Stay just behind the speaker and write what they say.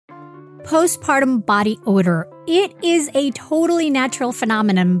Postpartum body odor. It is a totally natural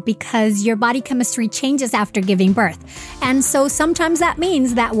phenomenon because your body chemistry changes after giving birth. And so sometimes that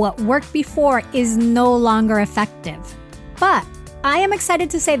means that what worked before is no longer effective. But I am excited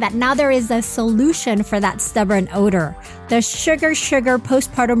to say that now there is a solution for that stubborn odor. The Sugar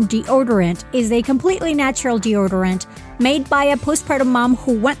postpartum deodorant is a completely natural deodorant made by a postpartum mom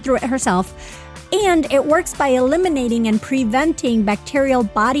who went through it herself. And it works by eliminating and preventing bacterial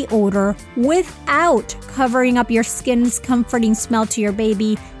body odor without covering up your skin's comforting smell to your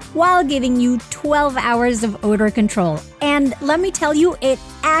baby while giving you 12 hours of odor control. And let me tell you, it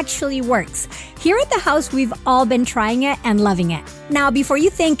actually works. Here at the house, we've all been trying it and loving it. Now, before you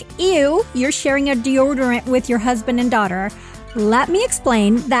think, ew, you're sharing a deodorant with your husband and daughter, let me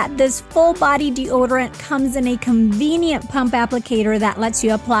explain that this full-body deodorant comes in a convenient pump applicator that lets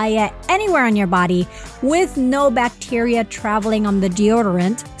you apply it anywhere on your body with no bacteria traveling on the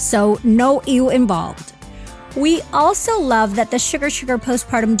deodorant, so no ew involved. We also love that the Sugar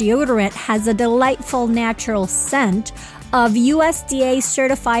postpartum deodorant has a delightful natural scent of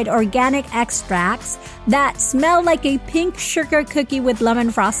USDA-certified organic extracts that smell like a pink sugar cookie with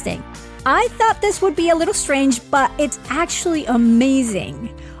lemon frosting. I thought this would be a little strange, but it's actually amazing.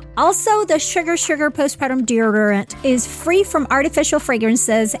 Also, the Sugar postpartum deodorant is free from artificial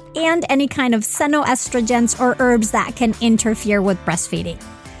fragrances and any kind of xenoestrogens or herbs that can interfere with breastfeeding.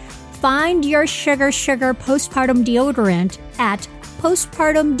 Find your Sugar postpartum deodorant at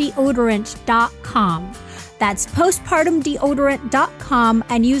postpartumdeodorant.com. That's postpartumdeodorant.com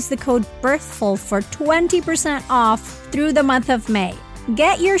and use the code BIRTHFUL for 20% off through the month of May.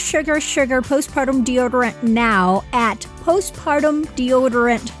 Get your Sugar postpartum deodorant now at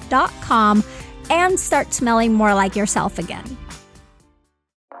postpartumdeodorant.com and start smelling more like yourself again.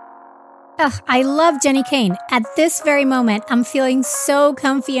 I love Jenny Kane. At this very moment, I'm feeling so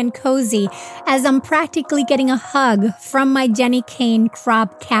comfy and cozy as I'm practically getting a hug from my Jenny Kane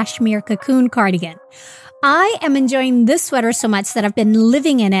crop cashmere cocoon cardigan. I am enjoying this sweater so much that I've been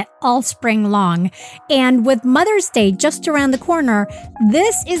living in it all spring long. And with Mother's Day just around the corner,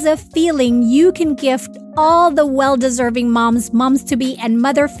 this is a feeling you can gift all the well-deserving moms-to-be, and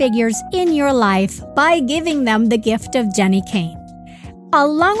mother figures in your life by giving them the gift of Jenny Kane.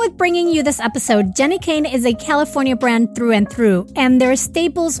 Along with bringing you this episode, Jenny Kane is a California brand through and through, and their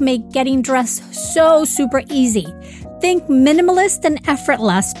staples make getting dressed so super easy. Think minimalist and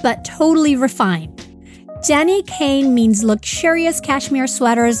effortless, but totally refined. Jenny Kane means luxurious cashmere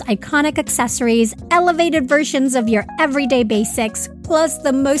sweaters, iconic accessories, elevated versions of your everyday basics, plus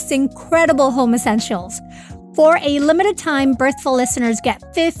the most incredible home essentials. For a limited time, Birthful listeners get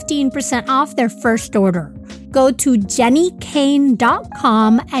 15% off their first order. Go to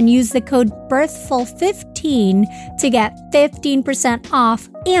jennykane.com and use the code BIRTHFUL15 to get 15% off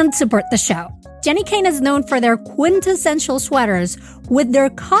and support the show. Jenny Kane is known for their quintessential sweaters, with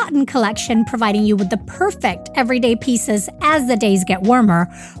their cotton collection providing you with the perfect everyday pieces as the days get warmer.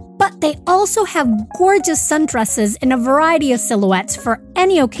 But they also have gorgeous sundresses in a variety of silhouettes for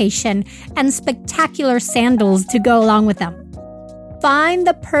any occasion and spectacular sandals to go along with them. Find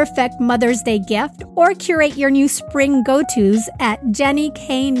the perfect Mother's Day gift or curate your new spring go-tos at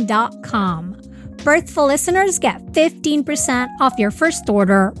jennykane.com. Birthful listeners get 15% off your first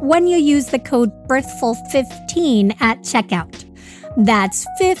order when you use the code BIRTHFUL15 at checkout. That's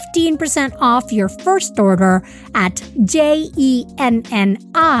 15% off your first order at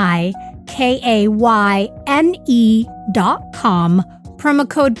jennykane.com, promo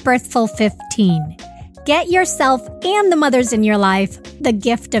code BIRTHFUL15. Get yourself and the mothers in your life the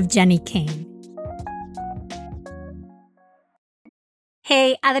gift of Jenny Kane.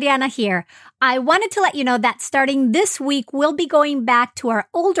 Hey, Adriana here. I wanted to let you know that starting this week, we'll be going back to our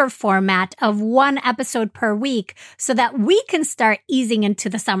older format of one episode per week so that we can start easing into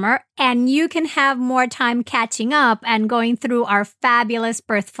the summer and you can have more time catching up and going through our fabulous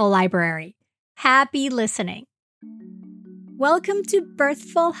Birthful library. Happy listening. Welcome to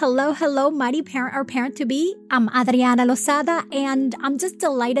Birthful. Hello, mighty parent or parent-to-be. I'm Adriana Lozada, and I'm just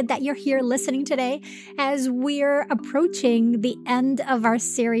delighted that you're here listening today as we're approaching the end of our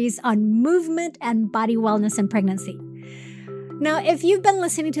series on movement and body wellness in pregnancy. Now, if you've been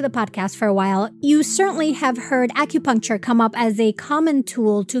listening to the podcast for a while, you certainly have heard acupuncture come up as a common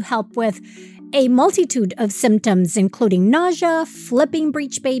tool to help with a multitude of symptoms, including nausea, flipping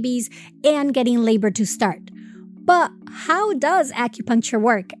breech babies, and getting labor to start. But how does acupuncture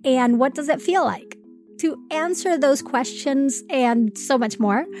work and what does it feel like? To answer those questions and so much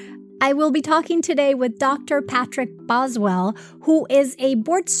more, I will be talking today with Dr. Patrick Boswell, who is a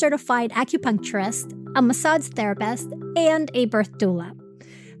board-certified acupuncturist, a massage therapist, and a birth doula.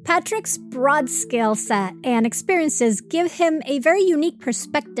 Patrick's broad skill set and experiences give him a very unique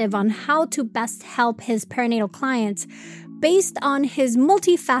perspective on how to best help his perinatal clients based on his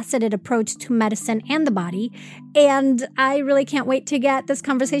multifaceted approach to medicine and the body, and I really can't wait to get this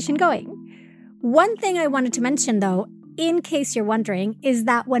conversation going. One thing I wanted to mention, though, in case you're wondering, is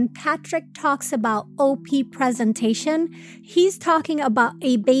that when Patrick talks about OP presentation, he's talking about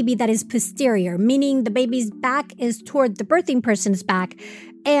a baby that is posterior, meaning the baby's back is toward the birthing person's back,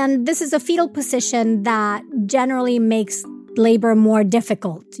 and this is a fetal position that generally makes labor more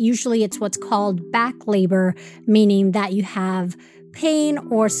difficult. Usually it's what's called back labor, meaning that you have pain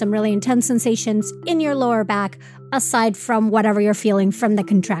or some really intense sensations in your lower back aside from whatever you're feeling from the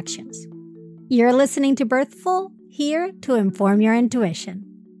contractions. You're listening to Birthful, here to inform your intuition.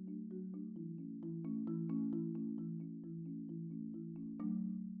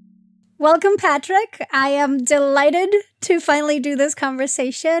 Welcome, Patrick. I am delighted to finally do this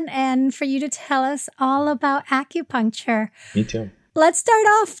conversation and for you to tell us all about acupuncture. Me too. Let's start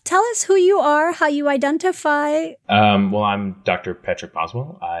off. Tell us who you are, how you identify. Well, I'm Dr. Patrick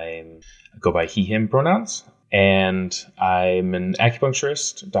Boswell. I go by he, him pronouns, and I'm an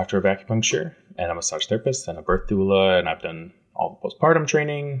acupuncturist, doctor of acupuncture, and a massage therapist and a birth doula, and I've done all the postpartum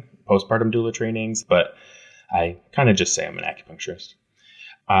training, postpartum doula trainings, but I kind of just say I'm an acupuncturist.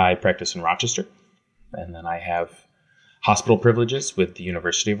 I practice in Rochester, and then I have hospital privileges with the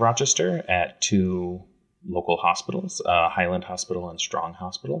University of Rochester at two local hospitals, Highland Hospital and Strong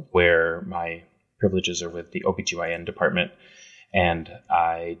Hospital, where my privileges are with the OBGYN department, and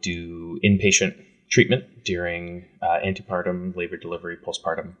I do inpatient treatment during antepartum, labor, delivery,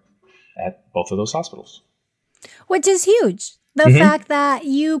 postpartum at both of those hospitals. Which is huge. The fact that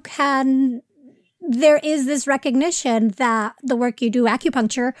there is this recognition that the work you do,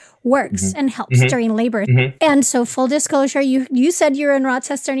 acupuncture, works and helps during labor. And so full disclosure, you said you're in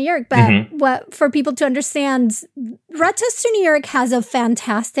Rochester, New York, but what for people to understand, Rochester, New York has a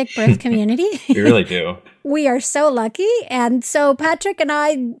fantastic birth community. We really do. We are so lucky. And so Patrick and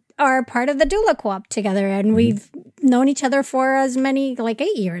I are part of the doula co-op together, and we've known each other for as many, like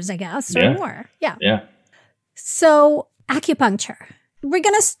 8 years, I guess, or more. Yeah. So acupuncture. We're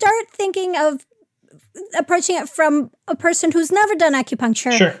going to start thinking of approaching it from a person who's never done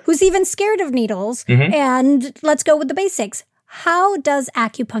acupuncture, who's even scared of needles, and let's go with the basics. How does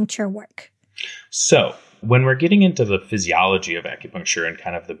acupuncture work? So when we're getting into the physiology of acupuncture and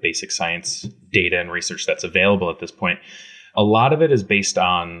kind of the basic science data and research that's available at this point, a lot of it is based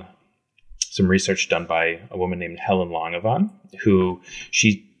on some research done by a woman named Helen Longavon, who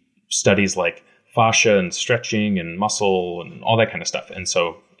she studies like fascia and stretching and muscle and all that kind of stuff. And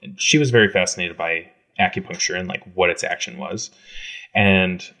so she was very fascinated by acupuncture and like what its action was.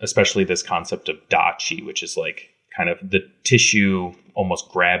 And especially this concept of da qi, which is like kind of the tissue almost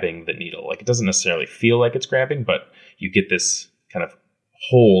grabbing the needle. Like it doesn't necessarily feel like it's grabbing, but you get this kind of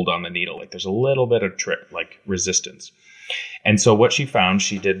hold on the needle. Like there's a little bit of resistance. And so what she found,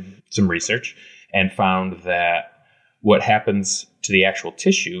 she did some research and found that what happens to the actual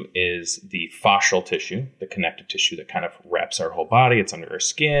tissue is the fascial tissue, the connective tissue that kind of wraps our whole body. It's under our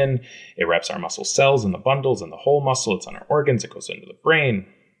skin. It wraps our muscle cells and the bundles and the whole muscle. It's on our organs. It goes into the brain,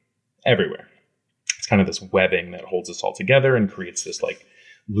 everywhere. It's kind of this webbing that holds us all together and creates this like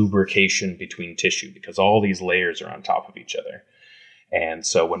lubrication between tissue because all these layers are on top of each other. And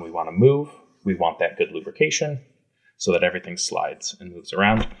so when we want to move, we want that good lubrication so that everything slides and moves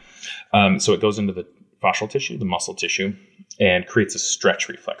around. So it goes into the fascial tissue, the muscle tissue, and creates a stretch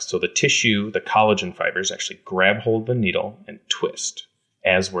reflex. So the tissue, the collagen fibers actually grab hold of the needle and twist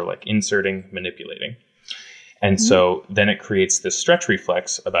as we're like inserting, manipulating. And so then it creates this stretch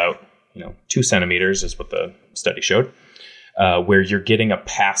reflex about, 2 centimeters is what the study showed, where you're getting a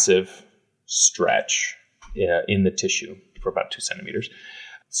passive stretch in the tissue for about 2 centimeters.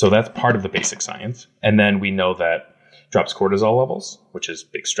 So that's part of the basic science. And then we know that drops cortisol levels, which is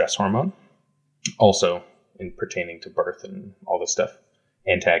big stress hormone. Also, in pertaining to birth and all this stuff,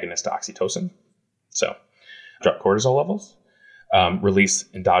 antagonist to oxytocin. So, drop cortisol levels, release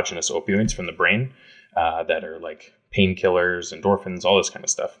endogenous opioids from the brain that are like painkillers, endorphins, all this kind of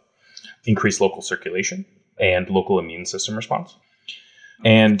stuff. Increase local circulation and local immune system response.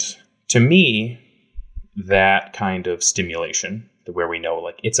 And to me, that kind of stimulation, where we know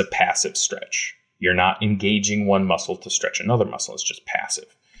like it's a passive stretch. You're not engaging one muscle to stretch another muscle. It's just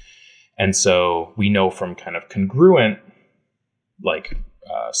passive. And so we know from kind of congruent, like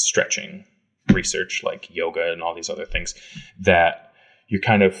stretching research, like yoga and all these other things, that you're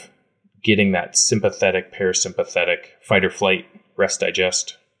kind of getting that sympathetic, parasympathetic, fight or flight, rest,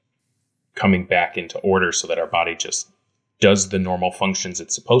 digest, coming back into order so that our body just does the normal functions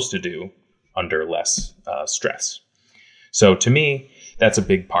it's supposed to do under less stress. So to me, that's a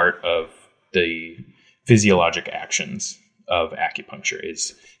big part of the physiologic actions of acupuncture,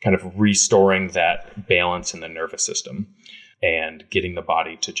 is kind of restoring that balance in the nervous system and getting the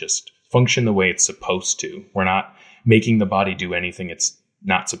body to just function the way it's supposed to. We're not making the body do anything it's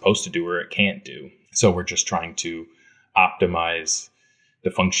not supposed to do or it can't do. So we're just trying to optimize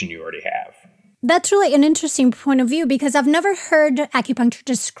the function you already have. That's really an interesting point of view, because I've never heard acupuncture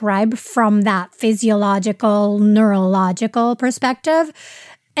described from that physiological, neurological perspective.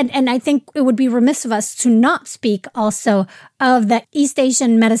 And I think it would be remiss of us to not speak also of the East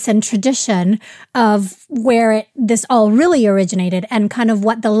Asian medicine tradition of where this all really originated, and kind of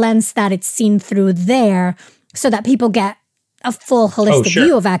what the lens that it's seen through there, so that people get a full holistic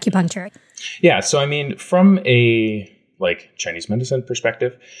view of acupuncture. Yeah. So, I mean, from a Chinese medicine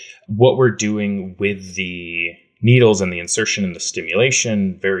perspective, what we're doing with the needles and the insertion and the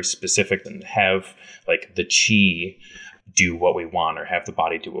stimulation, very specific, and have the chi do what we want, or have the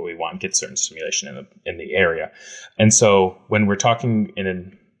body do what we want, get certain stimulation in the area. And so when we're talking in a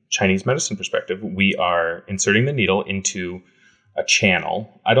Chinese medicine perspective, we are inserting the needle into a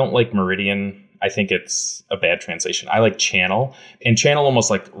channel. I don't like meridian. I think it's a bad translation. I like channel, and channel almost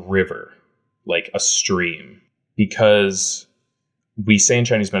like river, like a stream, because we say in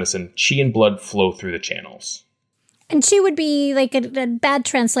Chinese medicine, qi and blood flow through the channels. And qi would be a bad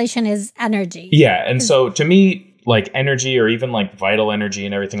translation is energy. Yeah. And so to me, energy, or even vital energy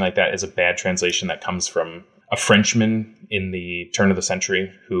and everything like that, is a bad translation that comes from a Frenchman in the turn of the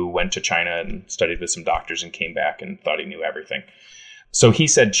century who went to China and studied with some doctors and came back and thought he knew everything. So he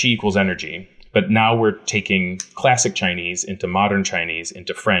said qi equals energy, but now we're taking classic Chinese into modern Chinese,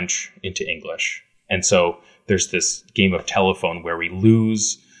 into French, into English. And so there's this game of telephone where we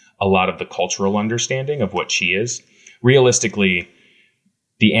lose a lot of the cultural understanding of what qi is. Realistically,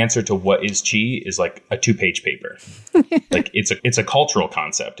 the answer to what is qi is a 2-page paper. It's a cultural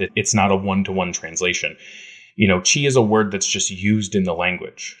concept. It's not a one-to-one translation. Qi is a word that's just used in the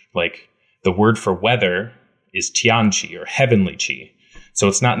language. The word for weather is tianqi, or heavenly qi. So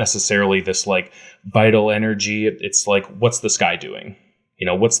it's not necessarily this vital energy. It's what's the sky doing?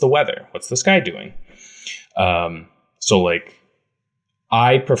 What's the weather? What's the sky doing? So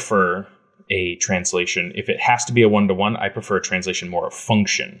I prefer a translation. If it has to be a one-to-one, I prefer a translation more of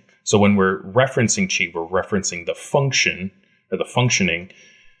function. So when we're referencing qi, we're referencing the function or the functioning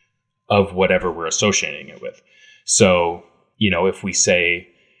of whatever we're associating it with. So, if we say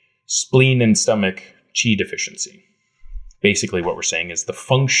spleen and stomach qi deficiency, basically what we're saying is the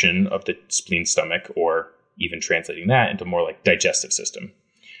function of the spleen, stomach, or even translating that into more digestive system.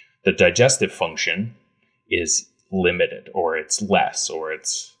 The digestive function is limited, or it's less, or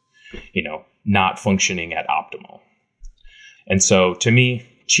it's not functioning at optimal. And so to me,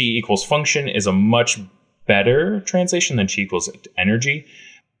 qi equals function is a much better translation than qi equals energy.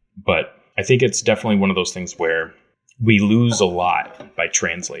 But I think it's definitely one of those things where we lose a lot by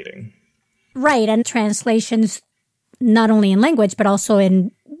translating. Right. And translations, not only in language, but also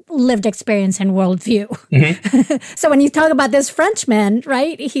in lived experience and worldview. Mm-hmm. So when you talk about this Frenchman,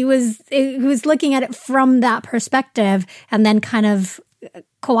 right, he was looking at it from that perspective and then kind of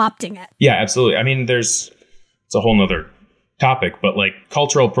co-opting it. Yeah, absolutely. I mean, it's a whole nother topic, but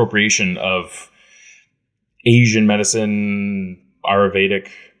cultural appropriation of Asian medicine, Ayurvedic,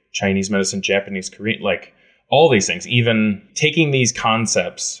 Chinese medicine, Japanese, Korean, all these things, even taking these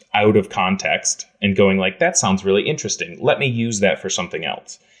concepts out of context and going that sounds really interesting. Let me use that for something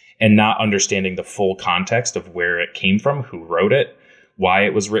else, and not understanding the full context of where it came from, who wrote it, why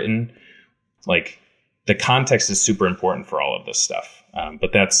it was written. The context is super important for all of this stuff.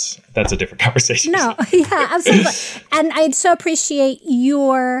 But that's a different conversation. No, yeah, absolutely. And I'd so appreciate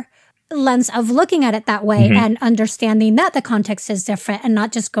your lens of looking at it that way, mm-hmm. and understanding that the context is different, and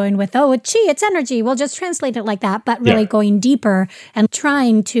not just going with, it's qi, it's energy, we'll just translate it like that, but really going deeper and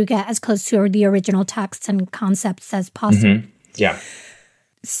trying to get as close to the original texts and concepts as possible. Mm-hmm. Yeah.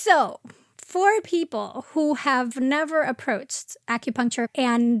 So for people who have never approached acupuncture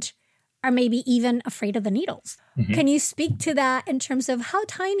and are maybe even afraid of the needles, mm-hmm. can you speak to that in terms of how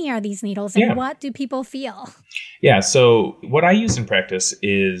tiny are these needles and what do people feel? Yeah, so what I use in practice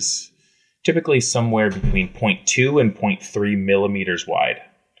is typically somewhere between 0.2 and 0.3 millimeters wide.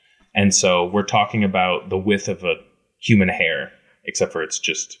 And so we're talking about the width of a human hair, except for it's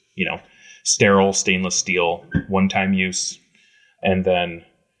just, sterile stainless steel, one-time use. And then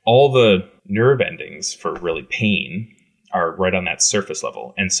all the nerve endings for really pain are right on that surface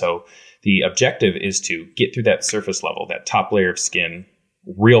level. And so the objective is to get through that surface level, that top layer of skin,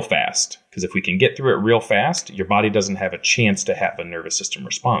 real fast. Because if we can get through it real fast, your body doesn't have a chance to have a nervous system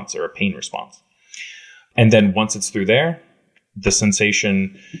response or a pain response. And then once it's through there, the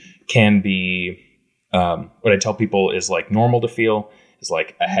sensation can be, what I tell people is like normal to feel is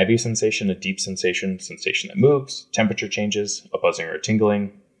like a heavy sensation, a deep sensation that moves, temperature changes, a buzzing or a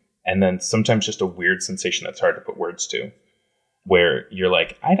tingling, and then sometimes just a weird sensation that's hard to put words to, where you're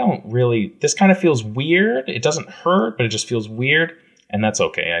like, this kind of feels weird. It doesn't hurt, but it just feels weird. And that's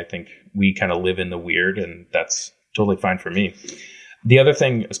okay. I think we kind of live in the weird, and that's totally fine for me. The other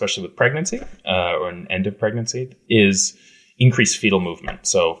thing, especially with pregnancy or an end of pregnancy, is increased fetal movement.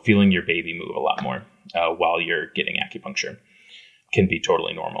 So feeling your baby move a lot more while you're getting acupuncture can be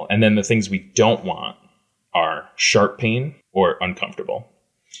totally normal. And then the things we don't want are sharp pain or uncomfortable,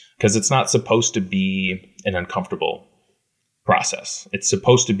 because it's not supposed to be an uncomfortable process. It's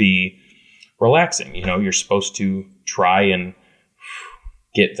supposed to be relaxing. You're supposed to try and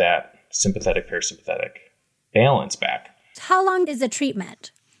get that sympathetic parasympathetic balance back. How long is the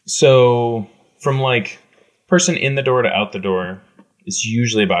treatment? So from like person in the door to out the door is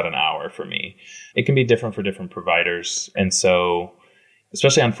usually about an hour for me. It can be different for different providers. And so,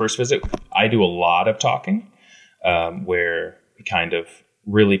 especially on first visit, I do a lot of talking where we kind of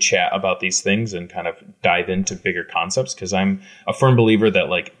really chat about these things and kind of dive into bigger concepts, because I'm a firm believer that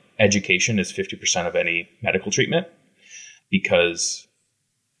like education is 50% of any medical treatment, because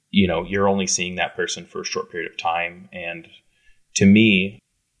you're only seeing that person for a short period of time. And to me,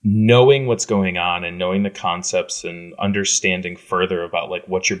 knowing what's going on and knowing the concepts and understanding further about like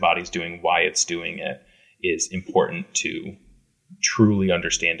what your body's doing, why it's doing it, is important to truly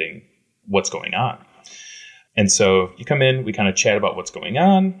understanding what's going on. And so you come in, we kind of chat about what's going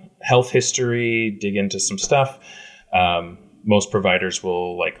on, health history, dig into some stuff. Most providers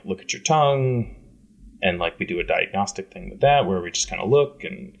will like look at your tongue, and like we do a diagnostic thing with that, where we just kind of look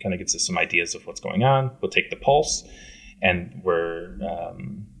and kind of gives us some ideas of what's going on. We'll take the pulse, and we're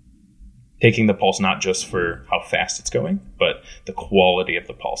taking the pulse not just for how fast it's going, but the quality of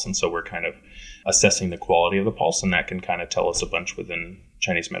the pulse. And so we're kind of assessing the quality of the pulse, and that can kind of tell us a bunch within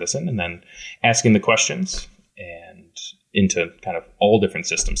Chinese medicine, and then asking the questions and into kind of all different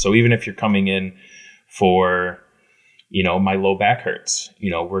systems. So even if you're coming in for, my low back hurts,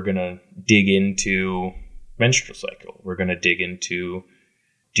 we're going to dig into menstrual cycle. We're going to dig into,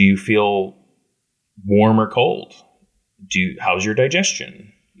 do you feel warm or cold? How's your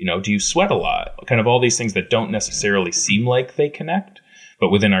digestion? Do you sweat a lot? Kind of all these things that don't necessarily seem like they connect,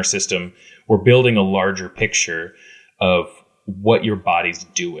 but within our system, we're building a larger picture of what your body's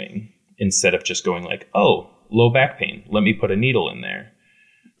doing, instead of just going like, oh, low back pain, let me put a needle in there.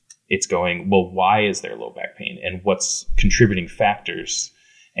 It's going, well, why is there low back pain, and what's contributing factors,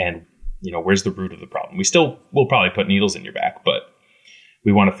 and where's the root of the problem? We'll probably put needles in your back, but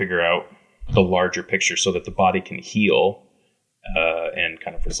we want to figure out the larger picture so that the body can heal and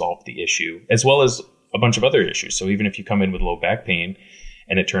kind of resolve the issue, as well as a bunch of other issues. So even if you come in with low back pain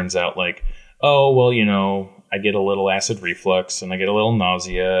and it turns out like, oh, well, I get a little acid reflux and I get a little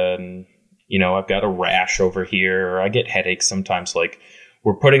nausea, and I've got a rash over here, or I get headaches sometimes, like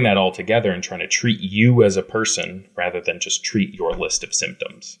we're putting that all together and trying to treat you as a person rather than just treat your list of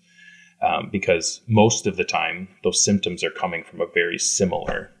symptoms. Because most of the time, those symptoms are coming from a very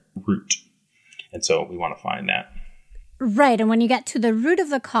similar root. And so we want to find that. Right. And when you get to the root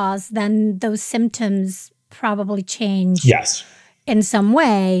of the cause, then those symptoms probably change. Yes. In some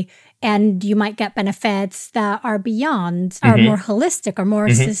way. And you might get benefits that are beyond, are more holistic or more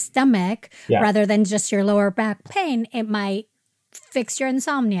systemic, rather than just your lower back pain. It might fix your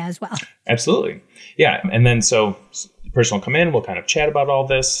insomnia as well. Absolutely. Yeah. And then so the person will come in, we'll kind of chat about all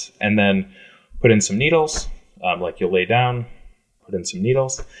this, and then put in some needles. Like you'll lay down, put in some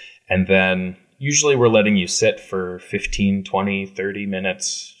needles, and then usually we're letting you sit for 15, 20, 30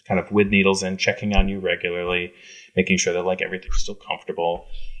 minutes, kind of with needles in, checking on you regularly, making sure that like everything's still comfortable,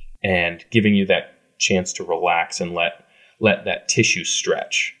 and giving you that chance to relax and let that tissue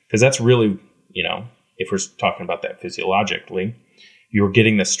stretch. Because that's really, if we're talking about that physiologically, you're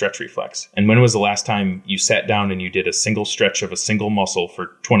getting this stretch reflex. And when was the last time you sat down and you did a single stretch of a single muscle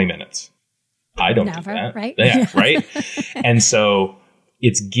for 20 minutes? I don't do that. Right? Yeah, right? And so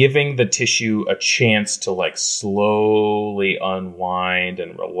it's giving the tissue a chance to like slowly unwind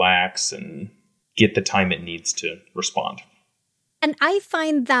and relax and get the time it needs to respond. And I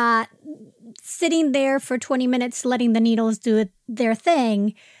find that sitting there for 20 minutes, letting the needles do their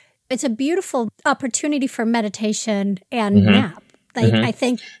thing, it's a beautiful opportunity for meditation and nap. Like I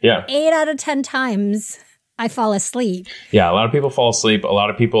think 8 out of 10 times I fall asleep. Yeah, a lot of people fall asleep. A lot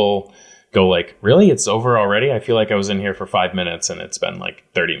of people go like, really? It's over already? I feel like I was in here for 5 minutes and it's been like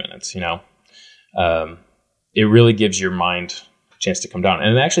 30 minutes, It really gives your mind a chance to come down.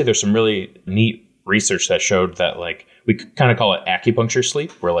 And actually there's some really neat research that showed that like, we kind of call it acupuncture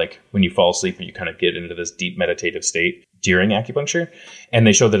sleep, where like when you fall asleep and you kind of get into this deep meditative state during acupuncture. And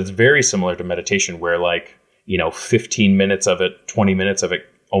they show that it's very similar to meditation, where like, 15 minutes of it, 20 minutes of it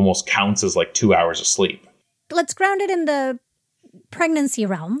almost counts as like 2 hours of sleep. Let's ground it in the pregnancy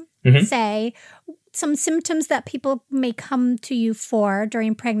realm. Mm-hmm. Say some symptoms that people may come to you for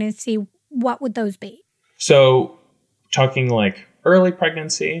during pregnancy. What would those be? So talking like early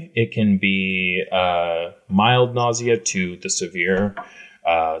pregnancy, it can be mild nausea to the severe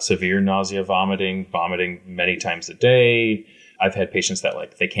nausea, vomiting many times a day. I've had patients that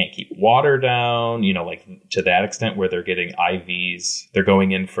like they can't keep water down, like to that extent where they're getting IVs. They're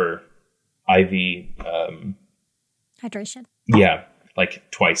going in for IV hydration. Yeah, like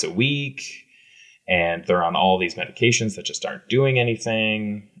twice a week, and they're on all these medications that just aren't doing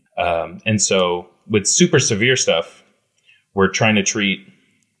anything. And so with super severe stuff, we're trying to treat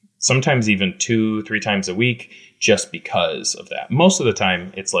sometimes even 2-3 times a week just because of that. Most of the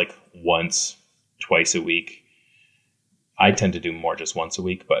time, it's like once, twice a week. I tend to do more just once a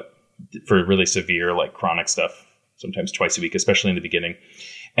week, but for really severe, like chronic stuff, sometimes twice a week, especially in the beginning.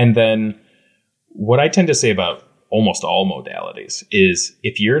 And then what I tend to say about almost all modalities is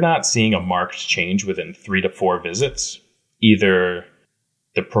if you're not seeing a marked change within 3 to 4 visits, either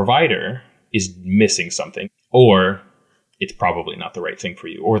the provider is missing something, or it's probably not the right thing for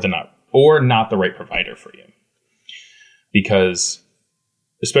you, or not the right provider for you. Because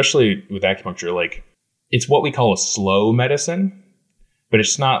especially with acupuncture, like it's what we call a slow medicine, but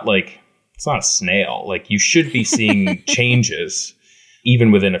it's not a snail. Like you should be seeing changes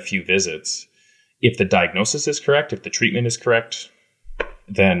even within a few visits. If the diagnosis is correct, if the treatment is correct,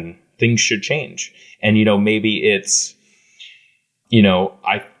 then things should change. And, maybe it's,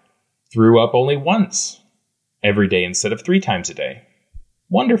 I threw up only once every day instead of 3 times a day.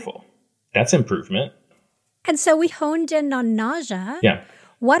 Wonderful. That's improvement. And so we honed in on nausea. Yeah.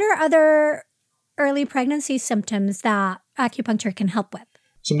 What are other early pregnancy symptoms that acupuncture can help with?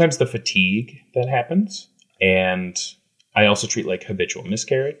 Sometimes the fatigue that happens. And I also treat like habitual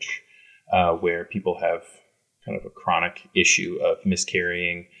miscarriage, where people have kind of a chronic issue of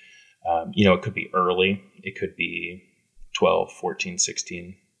miscarrying. It could be early. It could be 12, 14,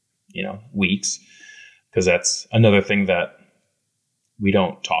 16, weeks. Because that's another thing that we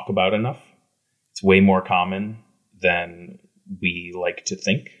don't talk about enough. It's way more common than we like to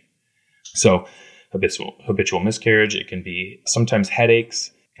think. So habitual miscarriage, it can be sometimes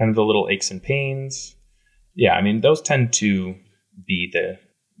headaches, kind of the little aches and pains. Yeah, I mean, those tend to be the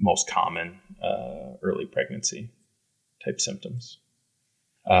most common early pregnancy type symptoms.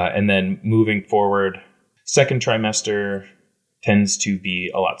 And then moving forward, second trimester tends to be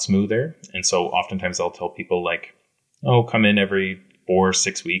a lot smoother. And so oftentimes I'll tell people like, come in every 4 or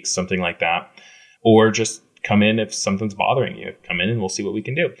 6 weeks, something like that. Or just come in if something's bothering you. Come in and we'll see what we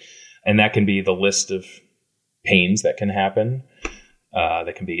can do. And that can be the list of pains that can happen.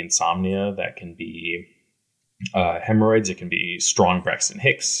 That can be insomnia. That can be hemorrhoids. It can be strong Braxton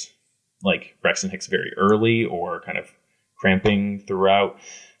Hicks, like Braxton Hicks very early, or kind of cramping throughout.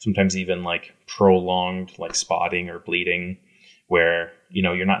 Sometimes even like prolonged like spotting or bleeding, where,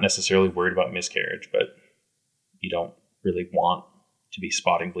 you're not necessarily worried about miscarriage, but you don't really want to be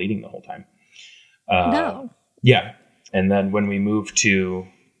spotting bleeding the whole time. No. Yeah. And then when we move to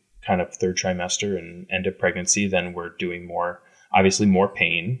kind of third trimester and end of pregnancy, then we're doing more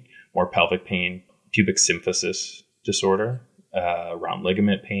pain, more pelvic pain, pubic symphysis disorder, around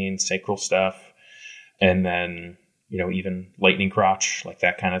ligament pain, sacral stuff, and then, even lightning crotch, like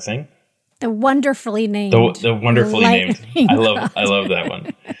that kind of thing. The wonderfully named. The wonderfully named. I love that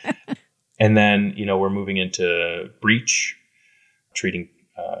one. And then, we're moving into breech, treating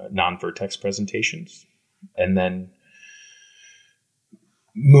non-vertex presentations, and then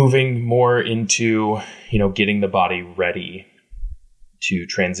moving more into, getting the body ready to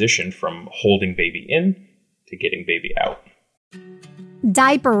transition from holding baby in to getting baby out.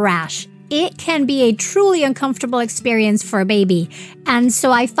 Diaper rash. It can be a truly uncomfortable experience for a baby. And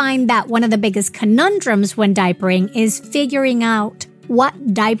so I find that one of the biggest conundrums when diapering is figuring out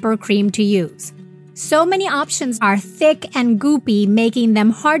what diaper cream to use. So many options are thick and goopy, making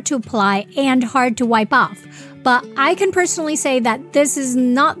them hard to apply and hard to wipe off. But I can personally say that this is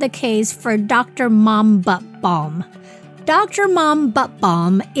not the case for Dr. Mom Butt Balm. Dr. Mom Butt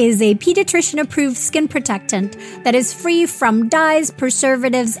Balm is a pediatrician-approved skin protectant that is free from dyes,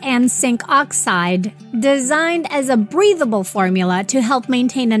 preservatives, and zinc oxide, designed as a breathable formula to help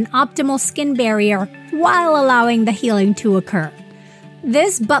maintain an optimal skin barrier while allowing the healing to occur.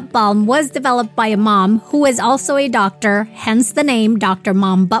 This butt balm was developed by a mom who is also a doctor, hence the name Dr.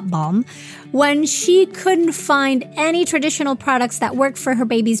 Mom Butt Balm, when she couldn't find any traditional products that worked for her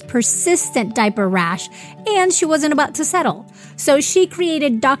baby's persistent diaper rash, and she wasn't about to settle. So she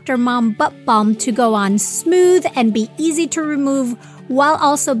created Dr. Mom Butt Balm to go on smooth and be easy to remove while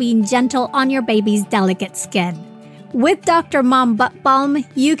also being gentle on your baby's delicate skin. With Dr. Mom Butt Balm,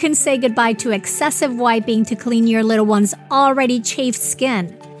 you can say goodbye to excessive wiping to clean your little one's already chafed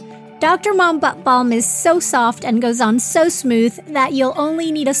skin. Dr. Mom Butt Balm is so soft and goes on so smooth that you'll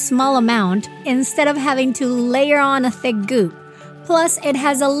only need a small amount instead of having to layer on a thick goop. Plus, it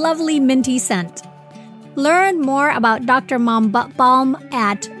has a lovely minty scent. Learn more about Dr. Mom Butt Balm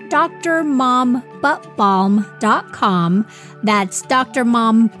at drmombuttbalm.com. That's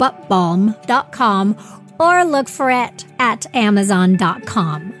drmombuttbalm.com. Or look for it at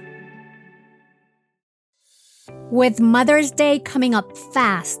Amazon.com. With Mother's Day coming up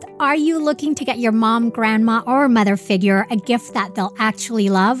fast, are you looking to get your mom, grandma, or mother figure a gift that they'll actually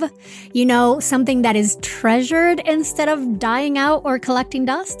love? You know, something that is treasured instead of dying out or collecting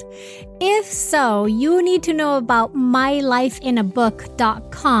dust? If so, you need to know about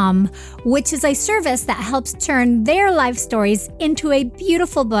mylifeinabook.com, which is a service that helps turn their life stories into a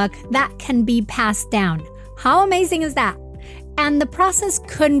beautiful book that can be passed down. How amazing is that? And the process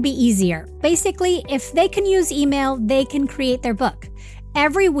couldn't be easier. Basically, if they can use email, they can create their book.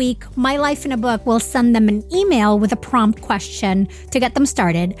 Every week, My Life in a Book will send them an email with a prompt question to get them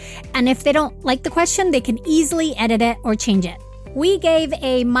started. And if they don't like the question, they can easily edit it or change it. We gave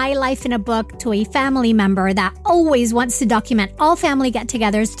a My Life in a Book to a family member that always wants to document all family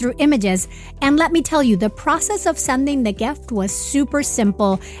get-togethers through images. And let me tell you, the process of sending the gift was super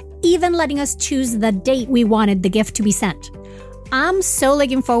simple, even letting us choose the date we wanted the gift to be sent. I'm so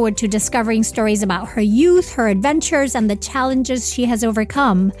looking forward to discovering stories about her youth, her adventures, and the challenges she has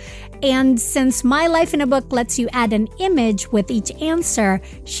overcome. And since My Life in a Book lets you add an image with each answer,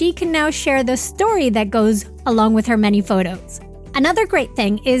 she can now share the story that goes along with her many photos. Another great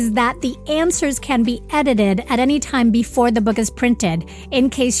thing is that the answers can be edited at any time before the book is printed, in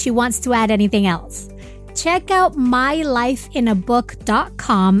case she wants to add anything else. Check out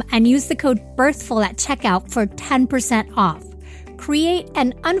mylifeinabook.com and use the code BIRTHFUL at checkout for 10% off. Create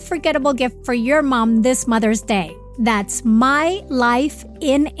an unforgettable gift for your mom this Mother's Day. That's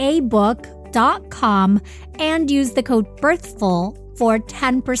mylifeinabook.com and use the code BIRTHFUL for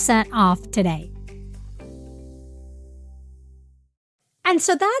 10% off today. And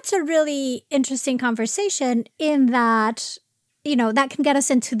so that's a really interesting conversation in that, you know, that can get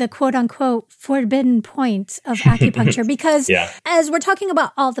us into the quote unquote forbidden points of acupuncture because as we're talking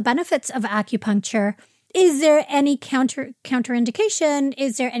about all the benefits of acupuncture, is there any counterindication?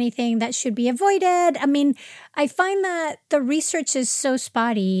 Is there anything that should be avoided? I mean, I find that the research is so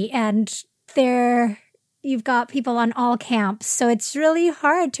spotty and you've got people on all camps. So it's really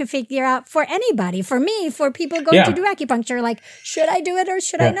hard to figure out for anybody, for me, for people going to do acupuncture, like, should I do it or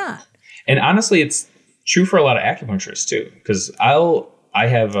should I not? And honestly, it's true for a lot of acupuncturists too, because I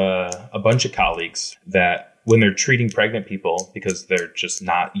have a bunch of colleagues that when they're treating pregnant people, because they're just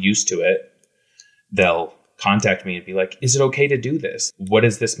not used to it, they'll contact me and be like, is it okay to do this? What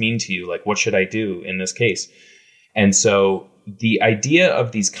does this mean to you? Like, what should I do in this case? And so the idea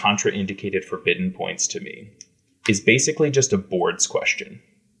of these contraindicated forbidden points to me is basically just a board's question.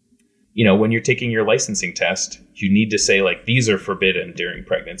 You know, when you're taking your licensing test, you need to say like, these are forbidden during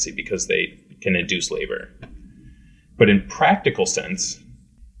pregnancy because they can induce labor. But in practical sense,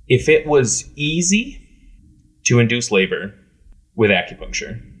 if it was easy to induce labor with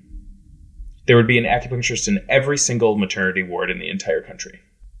acupuncture, there would be an acupuncturist in every single maternity ward in the entire country,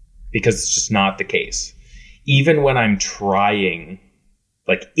 because it's just not the case. Even when I'm trying,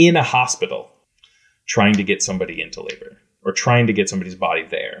 like in a hospital, trying to get somebody into labor or trying to get somebody's body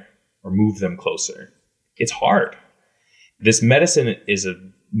there or move them closer, it's hard. This medicine is a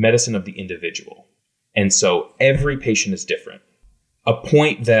medicine of the individual. And so every patient is different. A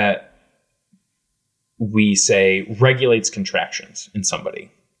point that we say regulates contractions in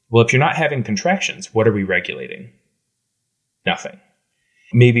somebody. Well, if you're not having contractions, what are we regulating? Nothing.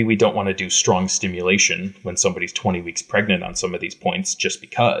 Maybe we don't want to do strong stimulation when somebody's 20 weeks pregnant on some of these points just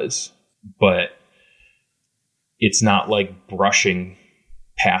because, but it's not like brushing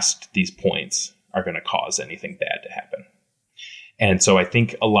past these points are going to cause anything bad to happen. And so I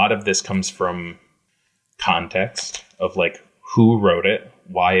think a lot of this comes from context of like who wrote it,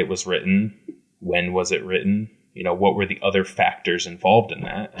 why it was written, when was it written, what were the other factors involved in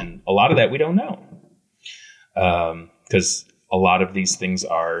that. And a lot of that we don't know. Because a lot of these things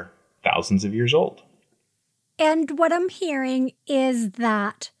are thousands of years old. And what I'm hearing is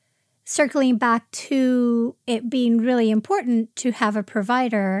that, circling back to it being really important to have a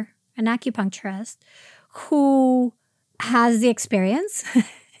provider, an acupuncturist, who has the experience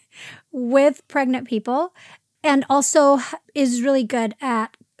with pregnant people and also is really good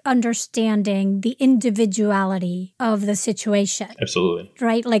at understanding the individuality of the situation. Absolutely.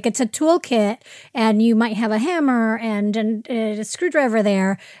 Right? Like it's a toolkit and you might have a hammer and a screwdriver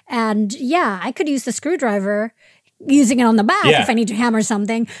there. And yeah, I could use the screwdriver using it on the back if I need to hammer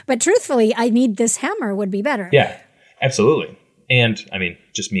something. But truthfully, I need this hammer would be better. Yeah, absolutely. And I mean,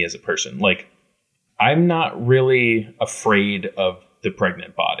 just me as a person, like I'm not really afraid of the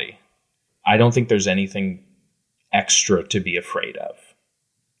pregnant body. I don't think there's anything extra to be afraid of.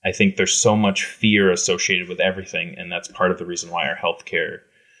 I think there's so much fear associated with everything, and that's part of the reason why our healthcare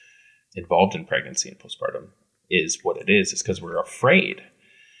involved in pregnancy and postpartum is what it is because we're afraid.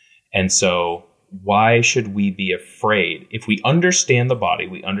 And so why should we be afraid? If we understand the body,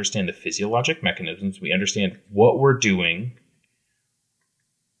 we understand the physiologic mechanisms, we understand what we're doing,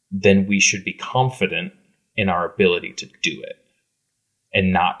 then we should be confident in our ability to do it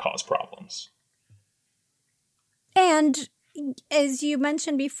and not cause problems. And as you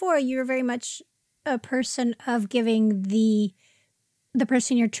mentioned before, you're very much a person of giving the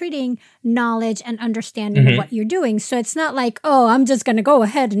person you're treating knowledge and understanding of what you're doing. So it's not like, oh, I'm just going to go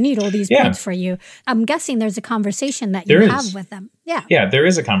ahead and needle these points for you. I'm guessing there's a conversation that you have with them. Yeah. Yeah, there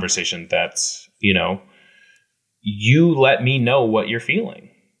is a conversation that's, you let me know what you're feeling.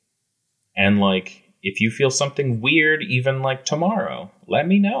 And like, if you feel something weird, even like tomorrow, let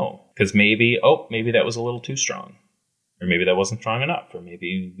me know. Because maybe that was a little too strong. Or maybe that wasn't strong enough. Or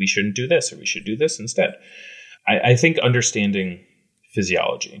maybe we shouldn't do this, or we should do this instead. I think understanding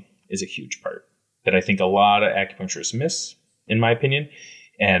physiology is a huge part that I think a lot of acupuncturists miss, in my opinion.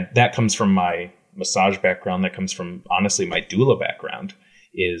 And that comes from my massage background. That comes from, honestly, my doula background,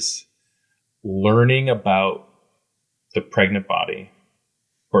 is learning about the pregnant body,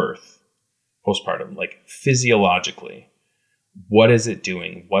 birth, postpartum, like physiologically. What is it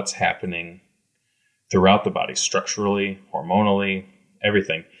doing? What's happening throughout the body, structurally, hormonally,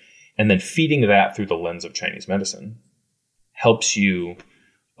 everything. And then feeding that through the lens of Chinese medicine helps you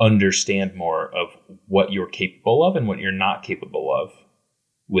understand more of what you're capable of and what you're not capable of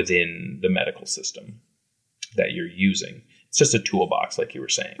within the medical system that you're using. It's just a toolbox, like you were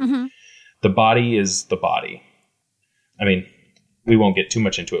saying. Mm-hmm. The body is the body. I mean, we won't get too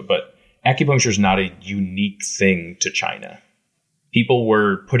much into it, but acupuncture is not a unique thing to China. People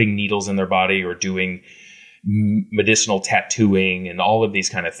were putting needles in their body or doing medicinal tattooing and all of these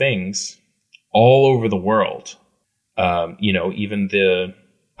kind of things all over the world. Even the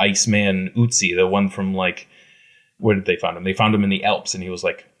Iceman Utsi, the one from like, where did they find him? They found him in the Alps, and he was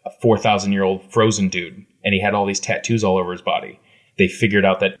like a 4,000-year-old frozen dude, and he had all these tattoos all over his body. They figured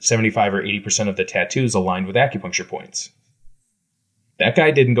out that 75 or 80% of the tattoos aligned with acupuncture points. That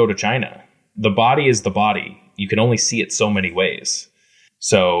guy didn't go to China. The body is the body. You can only see it so many ways.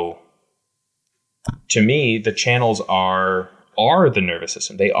 So to me, the channels are the nervous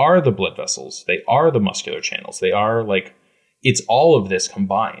system. They are the blood vessels. They are the muscular channels. They are like, it's all of this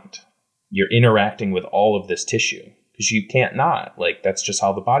combined. You're interacting with all of this tissue because you can't not. Like, that's just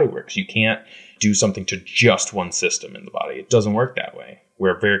how the body works. You can't do something to just one system in the body. It doesn't work that way.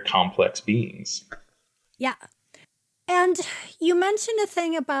 We're very complex beings. Yeah. And you mentioned a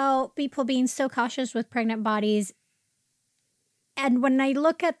thing about people being so cautious with pregnant bodies. And when I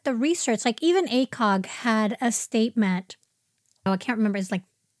look at the research, like even ACOG had a statement. Oh, I can't remember. It's like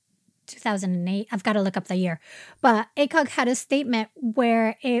 2008. I've got to look up the year. But ACOG had a statement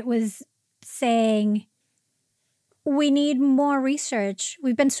where it was saying, we need more research.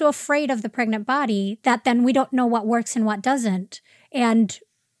 We've been so afraid of the pregnant body that then we don't know what works and what doesn't. And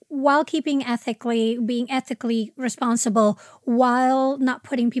while being ethically responsible, while not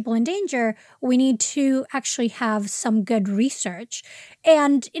putting people in danger, we need to actually have some good research.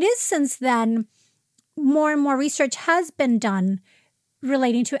 And it is since then, more and more research has been done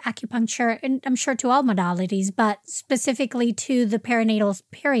relating to acupuncture, and I'm sure to all modalities, but specifically to the perinatal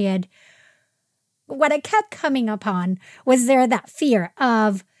period. What I kept coming upon was that fear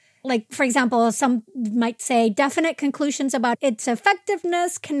of, like, for example, some might say definite conclusions about its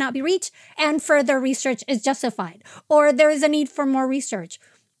effectiveness cannot be reached and further research is justified. Or there is a need for more research.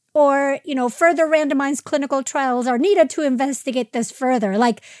 Or, further randomized clinical trials are needed to investigate this further.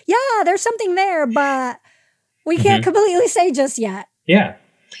 Like, yeah, there's something there, but We can't completely say just yet. Yeah.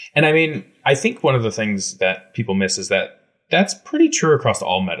 And I mean, I think one of the things that people miss is that that's pretty true across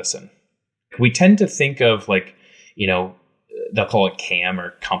all medicine. We tend to think of like, they'll call it CAM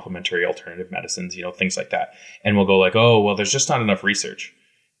or complementary alternative medicines, things like that. And we'll go like, oh, well, there's just not enough research.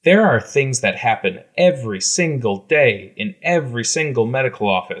 There are things that happen every single day in every single medical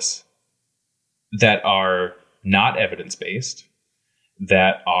office that are not evidence-based,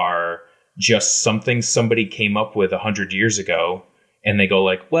 that are just something somebody came up with 100 years ago. And they go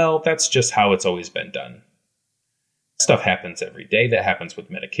like, well, that's just how it's always been done. Stuff happens every day. That happens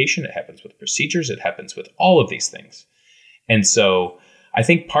with medication. It happens with procedures. It happens with all of these things. And so I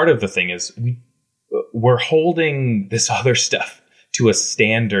think part of the thing is we're holding this other stuff to a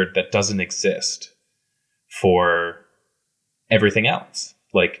standard that doesn't exist for everything else.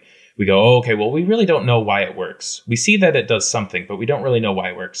 Like we go, oh, okay, well, we really don't know why it works. We see that it does something, but we don't really know why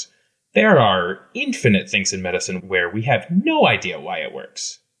it works. There are infinite things in medicine where we have no idea why it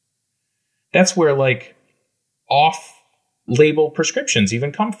works. That's where like off-label prescriptions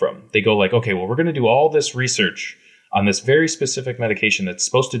even come from. They go like, okay, well, we're going to do all this research on this very specific medication that's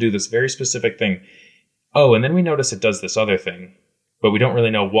supposed to do this very specific thing. Oh, and then we notice it does this other thing, but we don't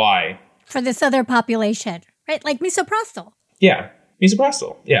really know why. For this other population, right? Like misoprostol. Yeah,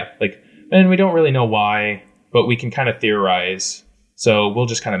 misoprostol. Yeah, and we don't really know why, but we can kind of theorize. So we'll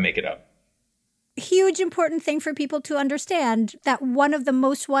just kind of make it up. Huge important thing for people to understand that one of the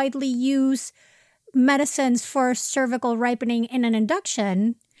most widely used medicines for cervical ripening in an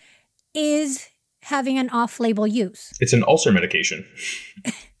induction is having an off-label use. It's an ulcer medication.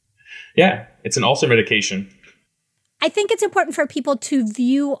 Yeah, it's an ulcer medication. I think it's important for people to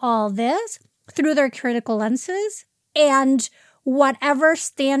view all this through their critical lenses and whatever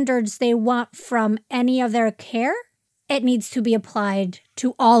standards they want from any of their care, it needs to be applied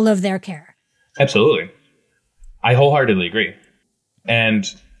to all of their care. Absolutely. I wholeheartedly agree. And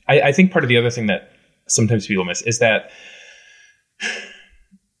I think part of the other thing that sometimes people miss is that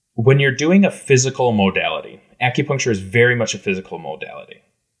when you're doing a physical modality, acupuncture is very much a physical modality.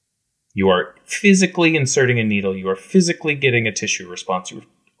 You are physically inserting a needle. You are physically getting a tissue response.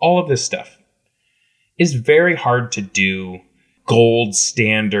 All of this stuff is very hard to do gold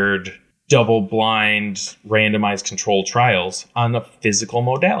standard, double-blind, randomized controlled trials on a physical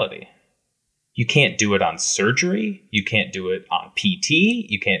modality. You can't do it on surgery. You can't do it on PT.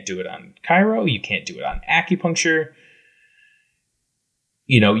 You can't do it on chiro. You can't do it on acupuncture.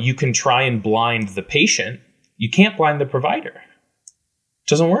 You can try and blind the patient. You can't blind the provider. It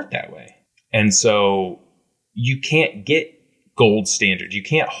doesn't work that way. And so you can't get gold standard. You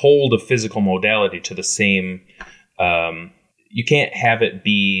can't hold a physical modality to the same. You can't have it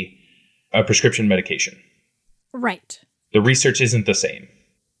be a prescription medication. Right. The research isn't the same.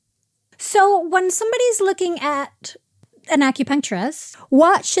 So when somebody's looking at an acupuncturist,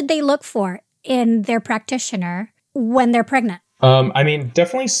 what should they look for in their practitioner when they're pregnant?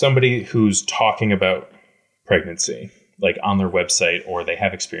 Definitely somebody who's talking about pregnancy, like on their website, or they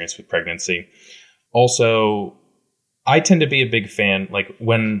have experience with pregnancy. Also, I tend to be a big fan, like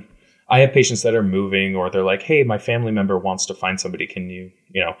when I have patients that are moving or they're like, hey, my family member wants to find somebody. Can you,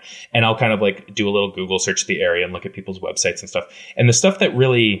 and I'll kind of like do a little Google search of the area and look at people's websites and stuff. And the stuff that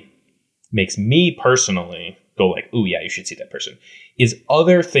really makes me personally go like, ooh, yeah, you should see that person, is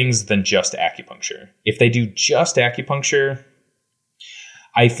other things than just acupuncture. If they do just acupuncture,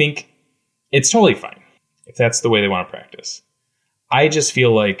 I think it's totally fine if that's the way they want to practice. I just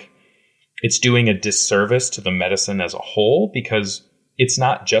feel like it's doing a disservice to the medicine as a whole because it's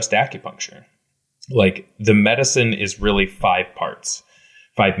not just acupuncture. Like the medicine is really five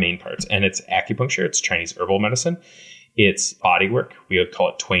main parts. And it's acupuncture, it's Chinese herbal medicine, it's body work. We would call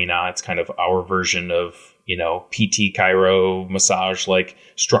it Tui Na. It's kind of our version of, PT, chiro, massage, like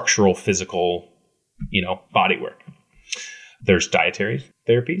structural, physical, body work. There's dietary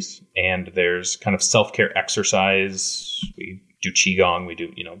therapies and there's kind of self-care exercise. We do Qigong, we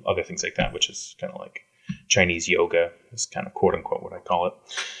do, other things like that, which is kind of like Chinese yoga is kind of quote unquote what I call it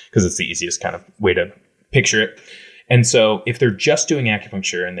because it's the easiest kind of way to picture it. And so if they're just doing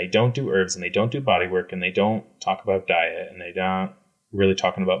acupuncture and they don't do herbs and they don't do body work and they don't talk about diet and they don't really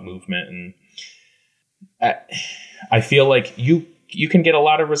talking about movement, and I feel like you can get a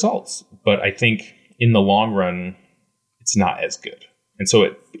lot of results, but I think in the long run, it's not as good. And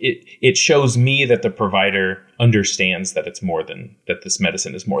so it shows me that the provider understands that it's more than that. This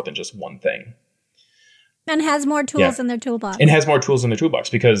medicine is more than just one thing. And has more tools in their toolbox. And has more tools in their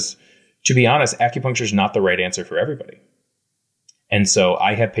toolbox because, to be honest, acupuncture is not the right answer for everybody. And so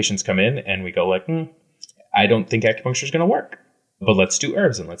I have patients come in and we go like, I don't think acupuncture is going to work. But let's do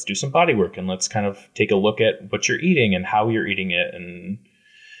herbs and let's do some body work and let's kind of take a look at what you're eating and how you're eating it and,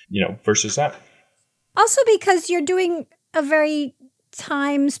 versus that. Also because you're doing a very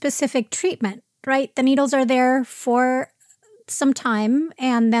time-specific treatment, right? The needles are there for some time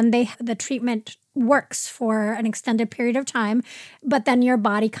and then the treatment works for an extended period of time, but then your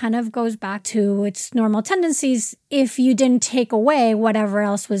body kind of goes back to its normal tendencies if you didn't take away whatever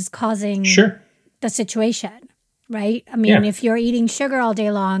else was causing the situation. Right? I mean, if you're eating sugar all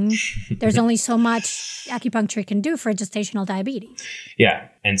day long, there's only so much acupuncture can do for gestational diabetes. Yeah.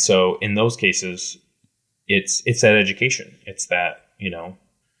 And so in those cases, it's that education. It's that,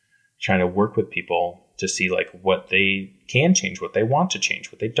 trying to work with people to see like what they can change, what they want to change,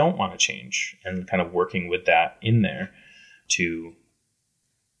 what they don't want to change, and kind of working with that in there to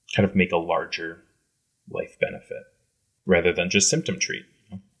kind of make a larger life benefit rather than just symptom treat.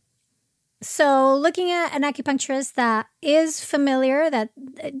 So looking at an acupuncturist that is familiar, that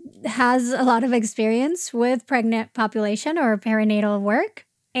has a lot of experience with pregnant population or perinatal work,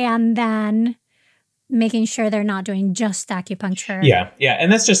 and then making sure they're not doing just acupuncture. Yeah.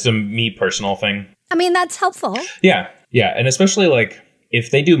 And that's just a me personal thing. I mean, that's helpful. Yeah. And especially like if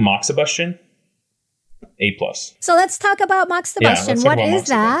they do moxibustion, A+. So let's talk about moxibustion. What is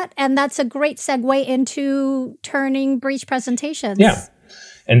that? And that's a great segue into turning breech presentations. Yeah.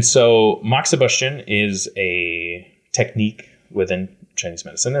 And so moxibustion is a technique within Chinese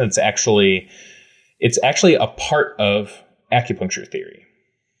medicine, and it's actually a part of acupuncture theory.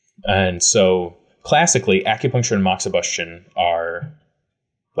 And so classically, acupuncture and moxibustion are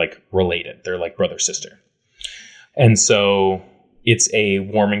like related. They're like brother sister. And so it's a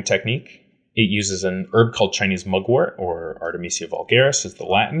warming technique. It uses an herb called Chinese mugwort, or Artemisia vulgaris is the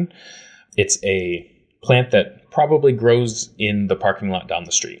Latin. It's a plant that probably grows in the parking lot down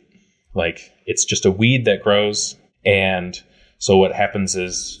the street. Like it's just a weed that grows. And so what happens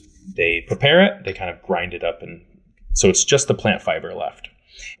is they prepare it, they kind of grind it up. And so it's just the plant fiber left.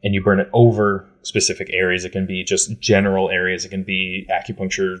 And you burn it over specific areas. It can be just general areas. It can be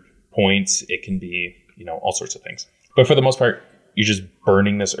acupuncture points. It can be, all sorts of things. But for the most part, you're just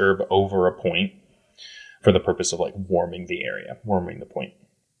burning this herb over a point for the purpose of like warming the area, warming the point.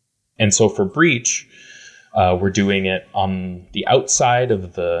 And so for breech, we're doing it on the outside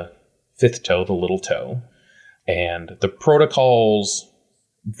of the fifth toe, the little toe. And the protocols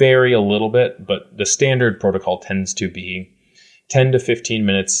vary a little bit, but the standard protocol tends to be 10 to 15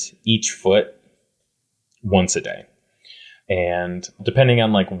 minutes each foot once a day. And depending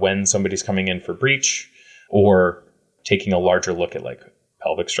on like when somebody's coming in for breech or taking a larger look at like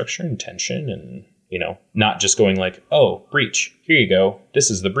pelvic structure and tension and, not just going like, oh, breech, here you go.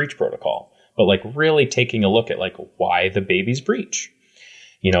 This is the breech protocol. But like really taking a look at like why the baby's breech,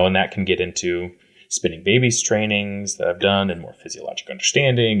 and that can get into spinning babies trainings that I've done and more physiological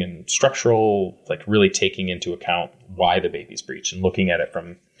understanding and structural, like really taking into account why the baby's breech and looking at it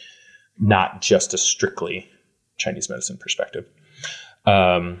from not just a strictly Chinese medicine perspective.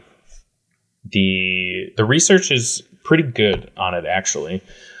 The research is pretty good on it actually.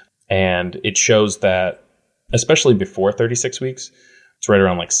 And it shows that especially before 36 weeks, it's right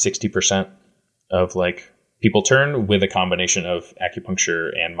around like 60% of like people turn with a combination of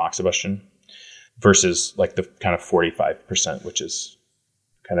acupuncture and moxibustion versus like the kind of 45%, which is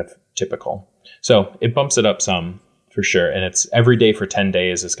kind of typical. So it bumps it up some for sure. And it's every day for 10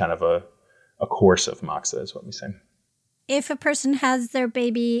 days is kind of a course of moxa is what we say. If a person has their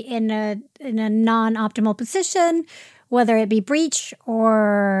baby in a non-optimal position, whether it be breech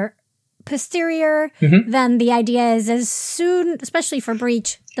or posterior, then the idea is as soon, especially for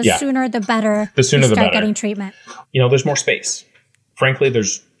breech, the sooner the better. The sooner you the start better. Getting treatment. There's more space. Frankly,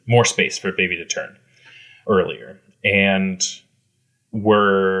 there's more space for a baby to turn earlier, and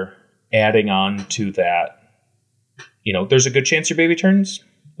we're adding on to that. There's a good chance your baby turns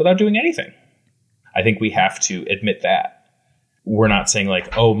without doing anything. I think we have to admit that. We're not saying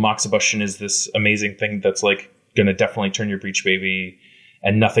like, oh, moxibustion is this amazing thing that's like going to definitely turn your breech baby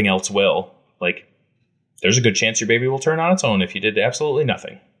and nothing else will. Like, there's a good chance your baby will turn on its own if you did absolutely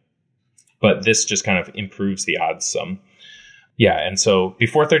nothing. But this just kind of improves the odds some. Yeah, and so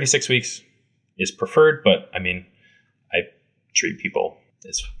before 36 weeks is preferred, but I mean, I treat people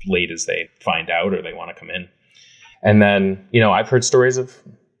as late as they find out or they want to come in. And then, I've heard stories of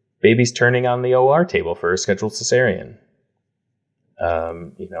babies turning on the OR table for a scheduled cesarean.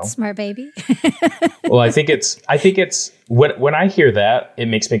 Smart baby. Well, I think it's when I hear that, it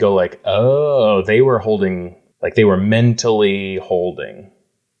makes me go like, oh, they were mentally holding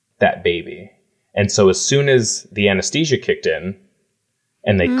that baby. And so as soon as the anesthesia kicked in,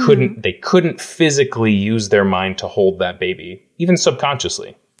 And they couldn't physically use their mind to hold that baby, even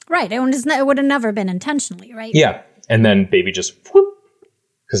subconsciously. Right. It would have never been intentionally, right? Yeah. And then baby just whoop,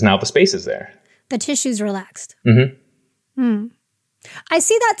 because now the space is there. The tissue's relaxed. Mm-hmm. I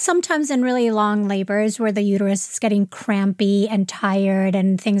see that sometimes in really long labors where the uterus is getting crampy and tired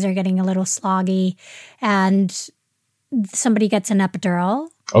and things are getting a little sloggy and somebody gets an epidural.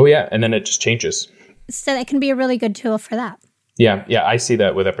 Oh, yeah. And then it just changes. So it can be a really good tool for that. Yeah. Yeah. I see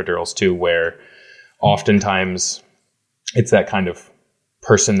that with epidurals too, where oftentimes it's that kind of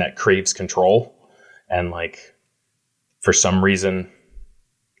person that craves control. And like, for some reason,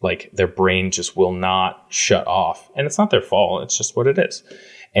 like their brain just will not shut off. And it's not their fault. It's just what it is.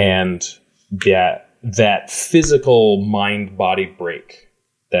 And that physical mind-body break,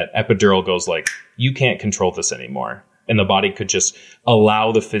 that epidural goes like, you can't control this anymore. And the body could just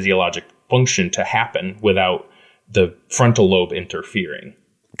allow the physiologic function to happen without the frontal lobe interfering.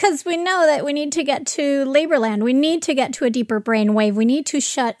 Because we know that we need to get to labor land. We need to get to a deeper brain wave. We need to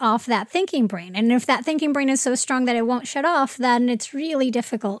shut off that thinking brain. And if that thinking brain is so strong that it won't shut off, then it's really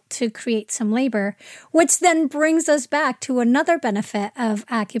difficult to create some labor, which then brings us back to another benefit of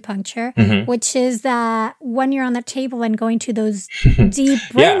acupuncture, which is that when you're on the table and going to those deep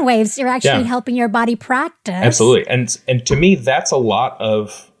brain waves, you're actually helping your body practice. Absolutely. And to me, that's a lot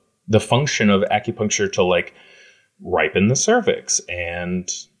of the function of acupuncture, to like ripen the cervix and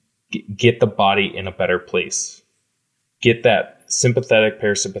get the body in a better place. Get that sympathetic,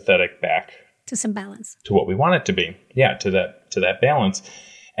 parasympathetic back to some balance, to what we want it to be. Yeah, to that balance.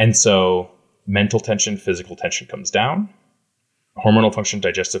 And so mental tension, physical tension comes down. Hormonal function,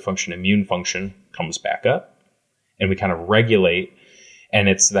 digestive function, immune function comes back up. And we kind of regulate. And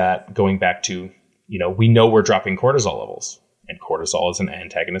it's that going back to, we know we're dropping cortisol levels. And cortisol is an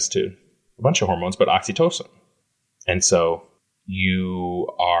antagonist to a bunch of hormones, but oxytocin. And so you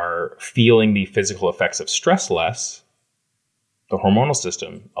are feeling the physical effects of stress less. The hormonal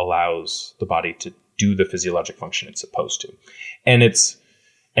system allows the body to do the physiologic function it's supposed to. And it's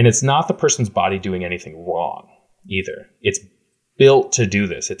not the person's body doing anything wrong either. It's built to do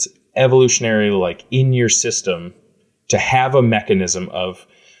this. It's evolutionary, like in your system, to have a mechanism of,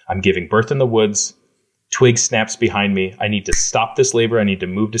 I'm giving birth in the woods, twig snaps behind me, I need to stop this labor, I need to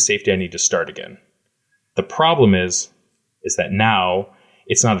move to safety, I need to start again. The problem is that now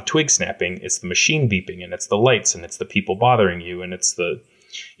it's not a twig snapping, it's the machine beeping, and it's the lights, and it's the people bothering you, and it's the,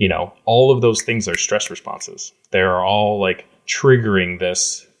 all of those things are stress responses. They are all like triggering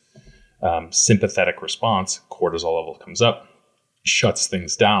this sympathetic response. Cortisol level comes up, shuts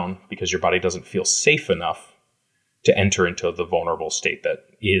things down because your body doesn't feel safe enough to enter into the vulnerable state that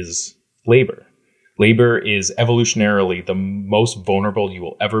is labor. Labor is evolutionarily the most vulnerable you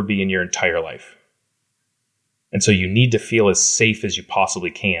will ever be in your entire life. And so you need to feel as safe as you possibly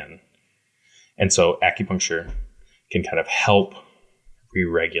can. And so acupuncture can kind of help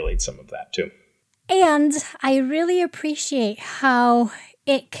re-regulate some of that too. And I really appreciate how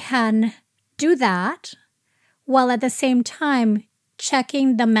it can do that while at the same time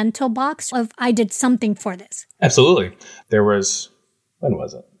checking the mental box of, I did something for this. Absolutely. There was, when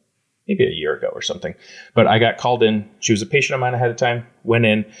was it? Maybe a year ago or something. But I got called in. She was a patient of mine ahead of time, went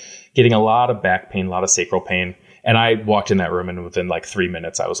in, getting a lot of back pain, a lot of sacral pain. And I walked in that room, and within like 3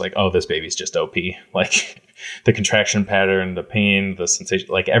 minutes, I was like, oh, this baby's just OP. Like the contraction pattern, the pain, the sensation,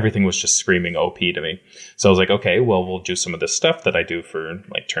 like everything was just screaming OP to me. So I was like, okay, well, we'll do some of this stuff that I do for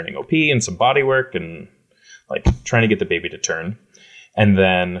like turning OP and some body work and like trying to get the baby to turn. And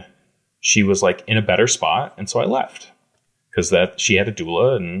then she was like in a better spot. And so I left because she had a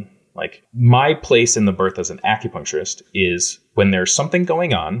doula. And like my place in the birth as an acupuncturist is when there's something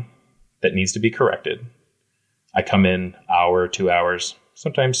going on that needs to be corrected. I come in hour, 2 hours,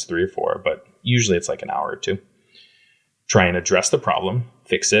 sometimes 3 or 4, but usually it's like an hour or 2. Try and address the problem,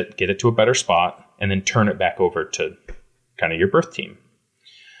 fix it, get it to a better spot, and then turn it back over to kind of your birth team.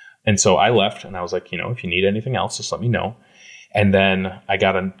 And so I left, and I was like, if you need anything else, just let me know. And then I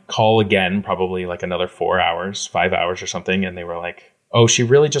got a call again, probably like another 4 hours, 5 hours or something. And they were like, oh, she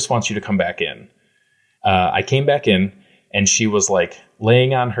really just wants you to come back in. I came back in, and she was like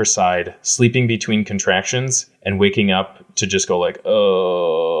laying on her side, sleeping between contractions and waking up to just go like,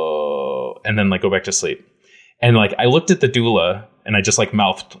 oh, and then like go back to sleep. And like, I looked at the doula and I just like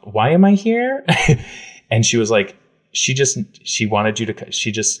mouthed, why am I here? And she was like, she wanted you to,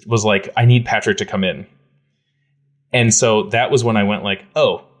 she just was like, I need Patrick to come in. And so that was when I went like,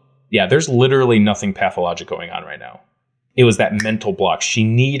 oh yeah, there's literally nothing pathologic going on right now. It was that mental block. She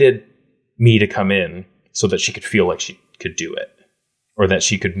needed me to come in so that she could feel like she could do it or that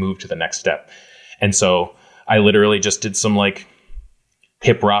she could move to the next step. And so I literally just did some like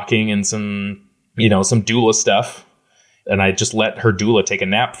hip rocking and some doula stuff. And I just let her doula take a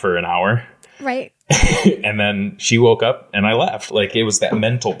nap for an hour. Right. And then she woke up and I left. Like, it was that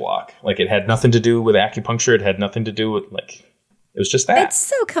mental block. Like, it had nothing to do with acupuncture. It had nothing to do with, like, it was just that. It's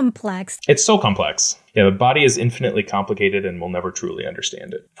so complex. It's so complex. Yeah, the body is infinitely complicated and we'll never truly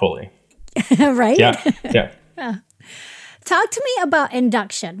understand it fully. Right? Yeah. Talk to me about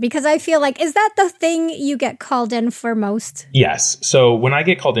induction, because I feel like, is that the thing you get called in for most? Yes. So when I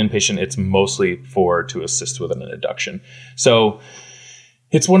get called inpatient, it's mostly to assist with an induction. So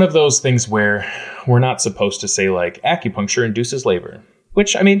it's one of those things where we're not supposed to say, like, acupuncture induces labor,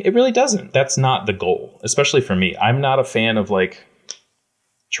 which, I mean, it really doesn't. That's not the goal, especially for me. I'm not a fan of, like,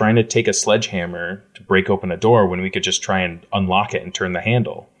 trying to take a sledgehammer to break open a door when we could just try and unlock it and turn the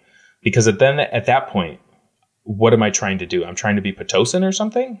handle. Because at that point, what am I trying to do? I'm trying to be Pitocin or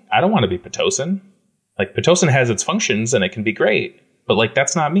something? I don't want to be Pitocin. Like, Pitocin has its functions and it can be great. But, like,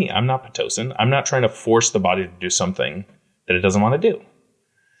 that's not me. I'm not Pitocin. I'm not trying to force the body to do something that it doesn't want to do.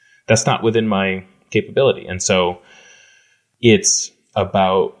 That's not within my capability. And so it's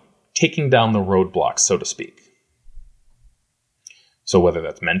about taking down the roadblocks, so to speak. So whether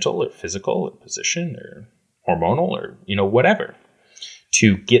that's mental or physical or position or hormonal or, whatever,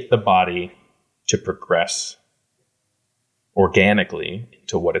 to get the body to progress organically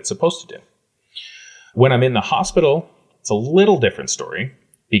to what it's supposed to do. When I'm in the hospital, it's a little different story,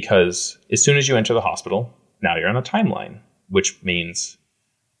 because as soon as you enter the hospital, now you're on a timeline, which means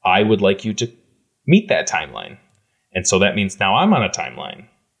I would like you to meet that timeline. And so that means now I'm on a timeline.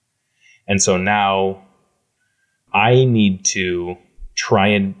 And so now I need to try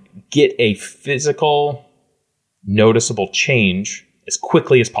and get a physical, noticeable change as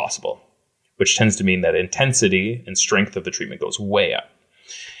quickly as possible, which tends to mean that intensity and strength of the treatment goes way up.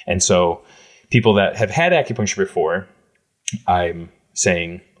 And so people that have had acupuncture before, I'm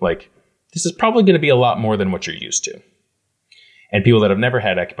saying, like, this is probably going to be a lot more than what you're used to. And people that have never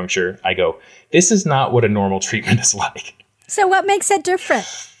had acupuncture, I go, this is not what a normal treatment is like. So what makes it different?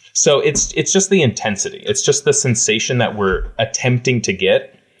 So it's just the intensity. It's just the sensation that we're attempting to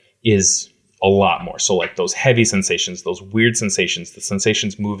get is a lot more. So, like, those heavy sensations, those weird sensations, the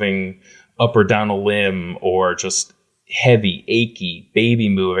sensations moving up or down a limb, or just heavy, achy, baby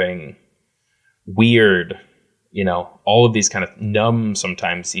moving, weird, all of these kind of numb,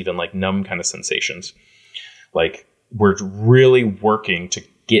 sometimes even like numb kind of sensations. Like, we're really working to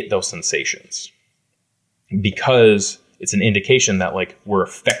get those sensations because it's an indication that, like, we're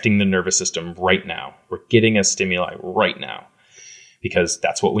affecting the nervous system right now. We're getting a stimuli right now, because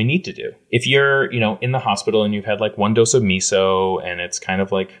that's what we need to do. If you're, in the hospital and you've had like one dose of miso and it's kind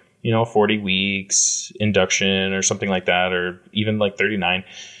of like, 40 weeks induction or something like that, or even like 39,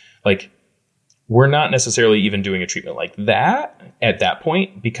 like, we're not necessarily even doing a treatment like that at that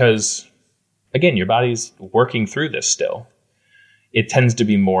point, because again, your body's working through this still. It tends to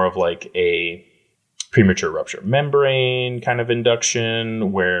be more of like a premature rupture of membrane kind of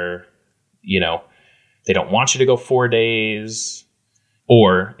induction where, they don't want you to go 4 days.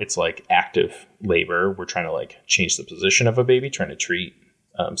 Or it's like active labor. We're trying to like change the position of a baby, trying to treat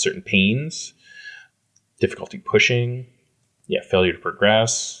certain pains, difficulty pushing, failure to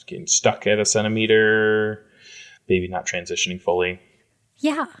progress, getting stuck at a centimeter, baby not transitioning fully.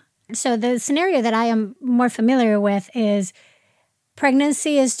 Yeah. So the scenario that I am more familiar with is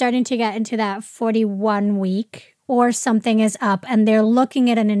pregnancy is starting to get into that 41 week, or something is up and they're looking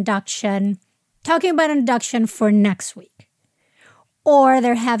at an induction, talking about an induction for next week. Or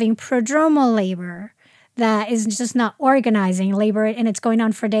they're having prodromal labor that is just not organizing labor, and it's going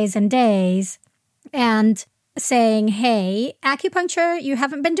on for days and days, and saying, hey, acupuncture, you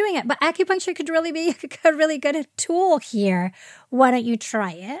haven't been doing it, but acupuncture could really be a really good tool here. Why don't you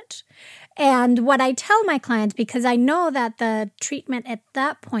try it? And what I tell my clients, because I know that the treatment at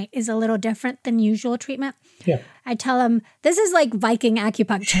that point is a little different than usual treatment, I tell them, this is like Viking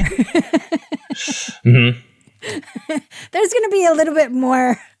acupuncture. Mm-hmm. There's going to be a little bit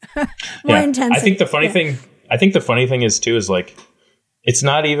more intensity. I think the funny thing is too, is like, it's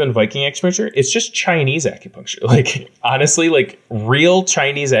not even Viking acupuncture. It's just Chinese acupuncture. Like, honestly, like, real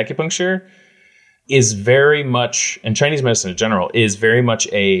Chinese acupuncture is very much, and Chinese medicine in general is very much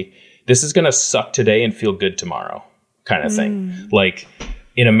this is going to suck today and feel good tomorrow kind of thing. Like,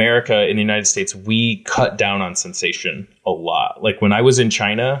 in America, in the United States, we cut down on sensation a lot. Like, when I was in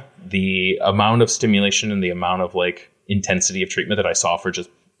China, the amount of stimulation and the amount of like intensity of treatment that I saw for just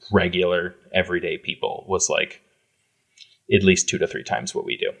regular everyday people was like at least 2 to 3 times what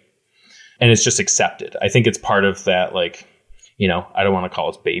we do. And it's just accepted. I think it's part of that, like, I don't want to call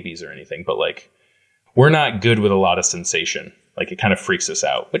us babies or anything, but like, we're not good with a lot of sensation Like it kind of freaks us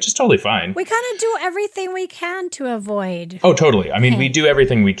out, which is totally fine. We kind of do everything we can to avoid. Oh, totally. I mean, we do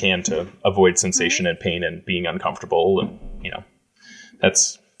everything we can to avoid sensation and pain and being uncomfortable. And,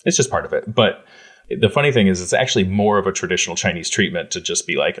 it's just part of it. But the funny thing is it's actually more of a traditional Chinese treatment to just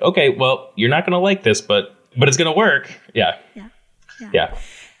be like, okay, well, you're not going to like this, but it's going to work. Yeah.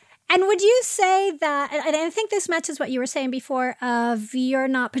 And would you say that, and I think this matches what you were saying before of you're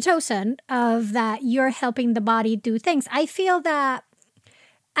not Pitocin, of that you're helping the body do things. I feel that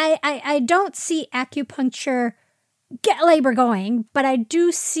I don't see acupuncture get labor going, but I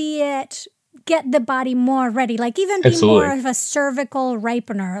do see it get the body more ready, like even be more of a cervical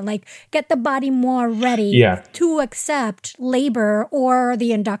ripener, like get the body more ready to accept labor or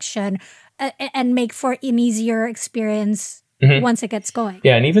the induction and make for an easier experience once it gets going.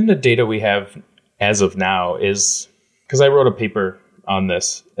 Yeah, and even the data we have as of now is, because I wrote a paper on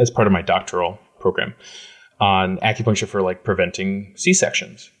this as part of my doctoral program on acupuncture for like preventing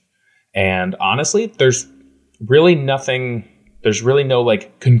C-sections. And honestly, there's really no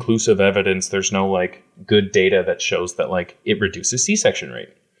like conclusive evidence. There's no like good data that shows that like it reduces C-section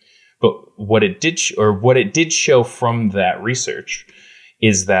rate. But what it did show from that research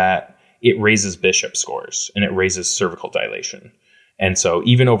is that it raises Bishop scores and it raises cervical dilation. And so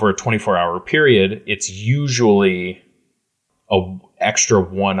even over a 24-hour period, it's usually a extra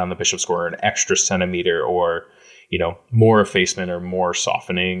 1 on the Bishop score, or an extra centimeter, or, more effacement or more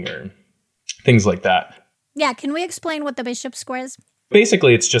softening or things like that. Yeah. Can we explain what the Bishop score is?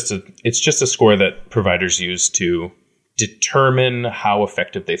 Basically, it's just a score that providers use to determine how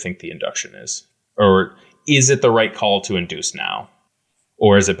effective they think the induction is. Or is it the right call to induce now?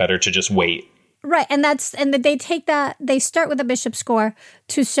 Or is it better to just wait? Right. And they take that, they start with a Bishop score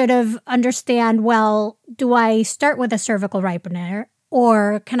to sort of understand, well, do I start with a cervical ripener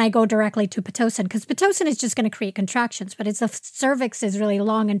or can I go directly to Pitocin? Because Pitocin is just going to create contractions, but if the cervix is really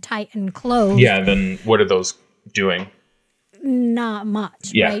long and tight and closed. Yeah, then what are those doing? Not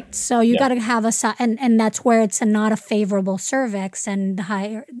much, right? So you got to have and that's where it's not a favorable cervix, and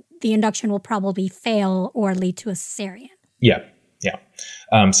the induction will probably fail or lead to a cesarean. Yeah.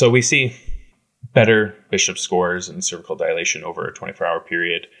 So we see better Bishop scores and cervical dilation over a 24-hour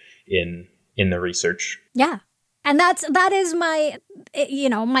period in the research. Yeah. And that is my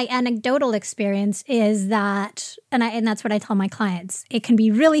anecdotal experience is that, and that's what I tell my clients. It can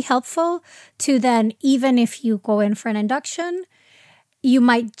be really helpful to then, even if you go in for an induction, you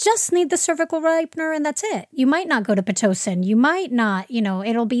might just need the cervical ripener and that's it. You might not go to Pitocin. You might not,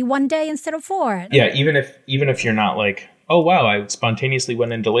 it'll be 1 day instead of 4. Yeah. Even if you're not like, oh, wow, I spontaneously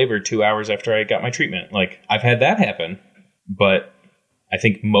went into labor 2 hours after I got my treatment. Like, I've had that happen. But I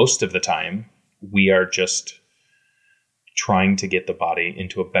think most of the time, we are just trying to get the body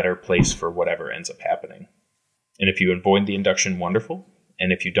into a better place for whatever ends up happening. And if you avoid the induction, wonderful.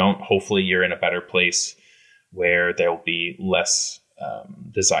 And if you don't, hopefully you're in a better place where there will be less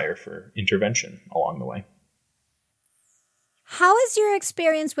desire for intervention along the way. How is your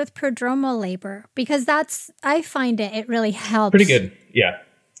experience with prodromal labor? Because I find it really helps. Pretty good. Yeah.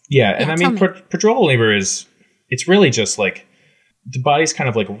 And I mean, prodromal labor it's really just like the body's kind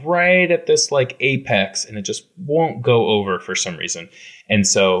of like right at this like apex and it just won't go over for some reason. And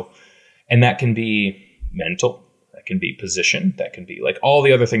that can be mental, that can be position, that can be like all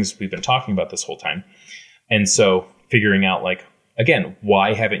the other things we've been talking about this whole time. And so figuring out like, again,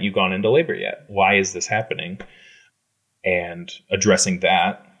 why haven't you gone into labor yet? Why is this happening? And addressing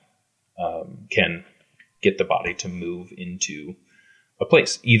that can get the body to move into a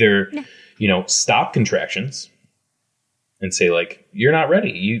place. Either, stop contractions and say like, you're not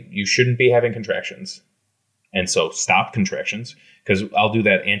ready. You shouldn't be having contractions. And so stop contractions, because I'll do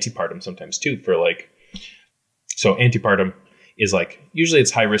that antepartum sometimes too for like, so antepartum is like, usually it's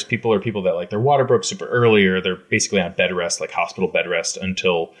high risk people or people that like their water broke super early or they're basically on bed rest, like hospital bed rest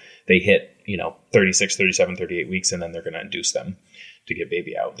until they hit 36, 37, 38 weeks, and then they're going to induce them to get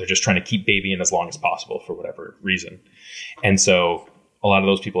baby out. They're just trying to keep baby in as long as possible for whatever reason. And so a lot of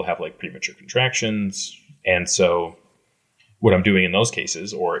those people have like premature contractions. And so what I'm doing in those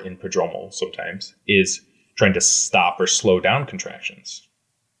cases, or in prodromal sometimes, is trying to stop or slow down contractions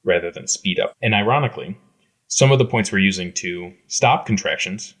rather than speed up. And ironically, some of the points we're using to stop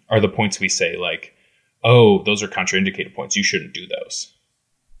contractions are the points we say like, oh, those are contraindicated points. You shouldn't do those.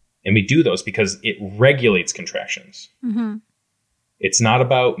 And we do those because it regulates contractions. Mm-hmm. It's not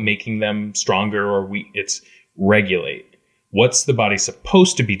about making them stronger or weak. It's regulate. What's the body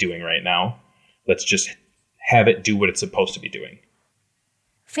supposed to be doing right now? Let's just have it do what it's supposed to be doing.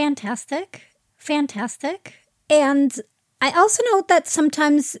 Fantastic. And I also note that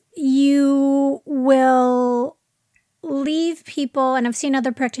sometimes you will leave people, and I've seen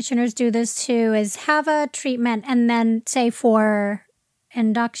other practitioners do this too, is have a treatment and then say for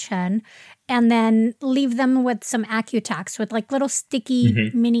induction, and then leave them with some Accutax with like little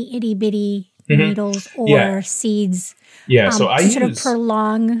sticky mini itty bitty needles or seeds. Yeah, so I sort of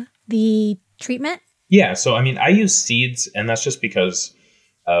prolong the treatment. Yeah, so I mean, I use seeds, and that's just because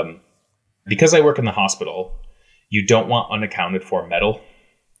I work in the hospital, you don't want unaccounted for metal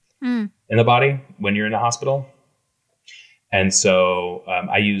in the body when you're in the hospital. And so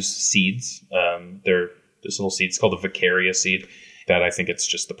I use seeds. They're this little seed. It's called a Vicaria seed that I think it's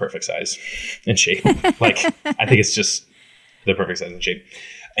just the perfect size and shape. Like, I think it's just the perfect size and shape.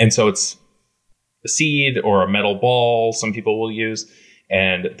 And so it's a seed or a metal ball some people will use,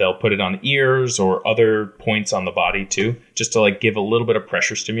 and they'll put it on ears or other points on the body too, just to like give a little bit of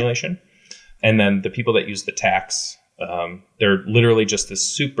pressure stimulation. And then the people that use the tax, they're literally just this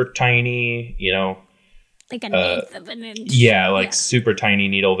super tiny, like an eighth of an inch. Yeah, super tiny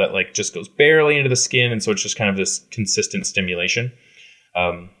needle that like just goes barely into the skin. And so it's just kind of this consistent stimulation.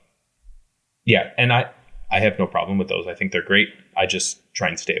 And I have no problem with those. I think they're great. I just try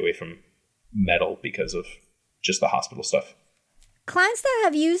and stay away from metal because of just the hospital stuff. Clients that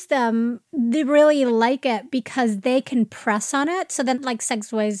have used them, they really like it because they can press on it. So that like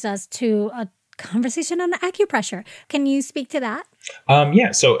segues us to a conversation on acupressure. Can you speak to that?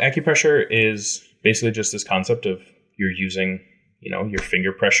 So acupressure is basically just this concept of you're using, your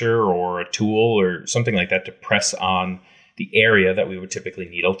finger pressure or a tool or something like that to press on the area that we would typically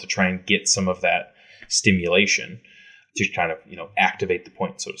needle to try and get some of that stimulation to kind of, activate the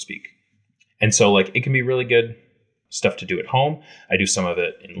point, so to speak. And so like it can be really good stuff to do at home. I do some of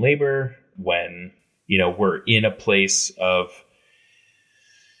it in labor when, we're in a place of,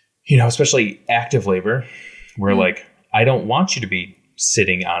 especially active labor, where like, I don't want you to be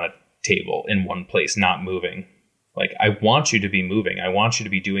sitting on a table in one place, not moving. Like, I want you to be moving. I want you to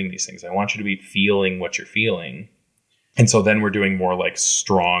be doing these things. I want you to be feeling what you're feeling. And so then we're doing more like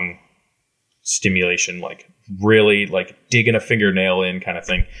strong stimulation, like really like digging a fingernail in kind of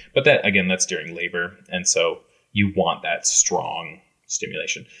thing. But that, again, that's during labor. And so you want that strong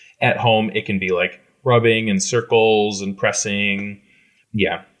stimulation. At home, it can be like rubbing and circles and pressing.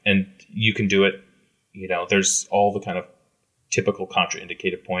 Yeah. And you can do it, there's all the kind of typical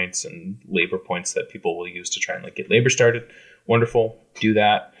contraindicated points and labor points that people will use to try and like get labor started. Wonderful. Do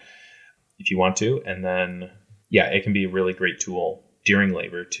that if you want to. And then, it can be a really great tool during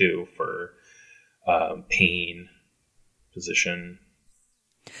labor too for pain, position.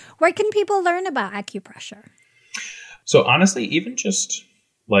 Where can people learn about acupressure? So honestly, even just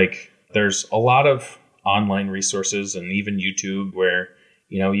like there's a lot of online resources and even YouTube where,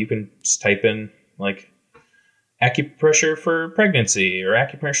 you can just type in like acupressure for pregnancy or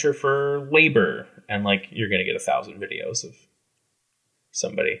acupressure for labor. And like, you're going to get 1,000 videos of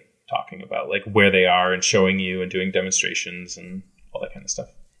somebody talking about like where they are and showing you and doing demonstrations and all that kind of stuff.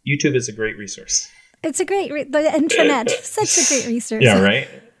 YouTube is a great resource. It's a great, the internet, such a great resource. Yeah, right?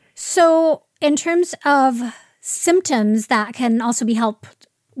 So in terms of symptoms that can also be helped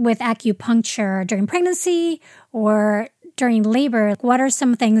with acupuncture during pregnancy or during labor, what are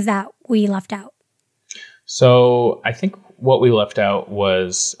some things that we left out? So I think what we left out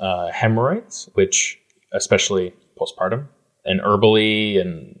was hemorrhoids, which especially postpartum, and herbally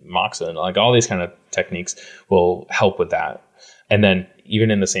and moxa and like all these kind of techniques will help with that. And then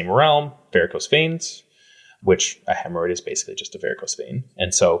even in the same realm, varicose veins, which a hemorrhoid is basically just a varicose vein.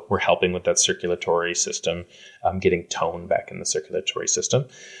 And so we're helping with that circulatory system, getting tone back in the circulatory system.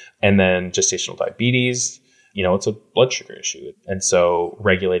 And then gestational diabetes, it's a blood sugar issue. And so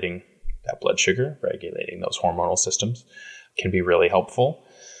regulating that blood sugar, regulating those hormonal systems can be really helpful.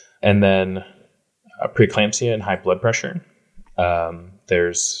 And then preeclampsia and high blood pressure.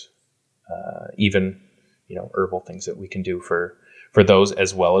 There's even, herbal things that we can do for those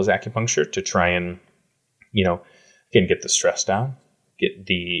as well as acupuncture to try and, again, get the stress down, get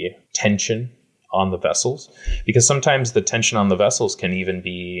the tension on the vessels, because sometimes the tension on the vessels can even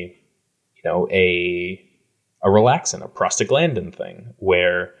be, a relaxant, a prostaglandin thing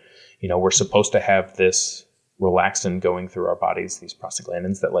where, we're supposed to have this relaxin going through our bodies, these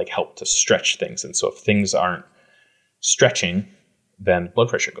prostaglandins that like help to stretch things. And so if things aren't stretching, then blood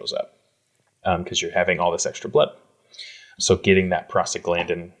pressure goes up because you're having all this extra blood. So getting that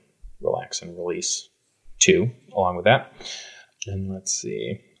prostaglandin relaxin release too, along with that. And let's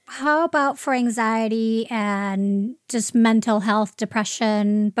see. How about for anxiety and just mental health,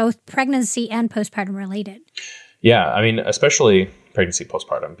 depression, both pregnancy and postpartum related? Yeah, I mean, especially pregnancy,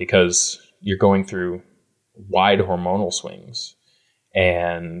 postpartum, because you're going through wide hormonal swings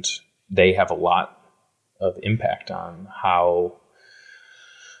and they have a lot impact on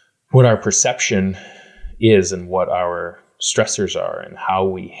what our perception is and what our stressors are and how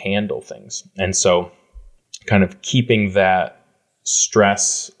we handle things. And so kind of keeping that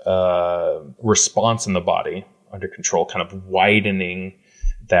stress response in the body under control, kind of widening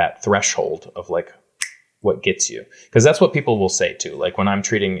that threshold of like what gets you. Because that's what people will say too. Like when I'm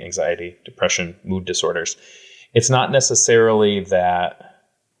treating anxiety, depression, mood disorders, it's not necessarily that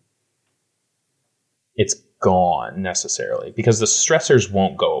it's gone necessarily, because the stressors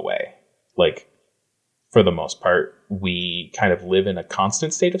won't go away. Like for the most part, we kind of live in a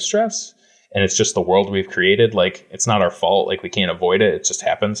constant state of stress, and it's just the world we've created. Like it's not our fault. Like we can't avoid it. It just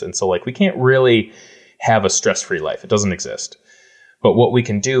happens. And so like we can't really have a stress-free life. It doesn't exist. But what we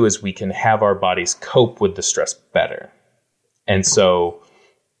can do is we can have our bodies cope with the stress better. And so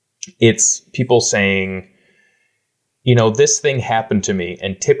it's people saying, you know, this thing happened to me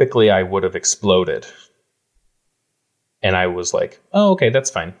and typically I would have exploded. And I was like, oh, okay,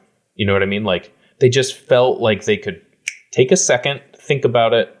 that's fine. You know what I mean? Like they just felt like they could take a second, think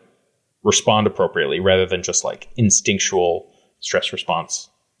about it, respond appropriately, rather than just like instinctual stress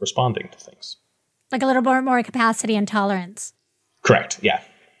response, responding to things. Like a little more capacity and tolerance. Correct. Yeah.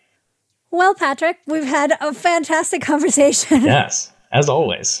 Well, Patrick, we've had a fantastic conversation. Yes, as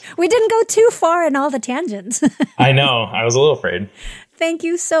always. We didn't go too far in all the tangents. I know. I was a little afraid. Thank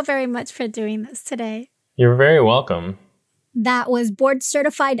you so very much for doing this today. You're very welcome. That was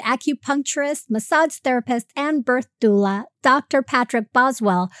board-certified acupuncturist, massage therapist, and birth doula, Dr. Patrick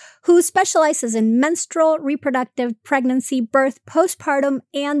Boswell, who specializes in menstrual, reproductive, pregnancy, birth, postpartum,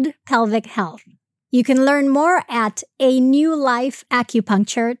 and pelvic health. You can learn more at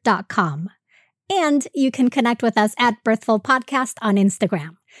anewlifeacupuncture.com. And you can connect with us at Birthful Podcast on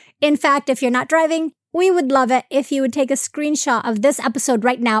Instagram. In fact, if you're not driving, we would love it if you would take a screenshot of this episode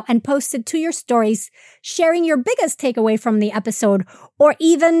right now and post it to your stories, sharing your biggest takeaway from the episode, or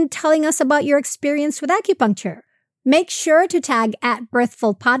even telling us about your experience with acupuncture. Make sure to tag at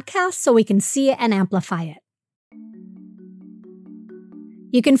Birthful Podcast so we can see it and amplify it.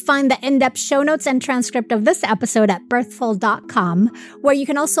 You can find the in-depth show notes and transcript of this episode at birthful.com, where you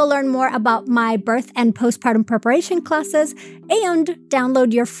can also learn more about my birth and postpartum preparation classes and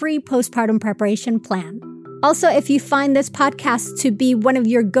download your free postpartum preparation plan. Also, if you find this podcast to be one of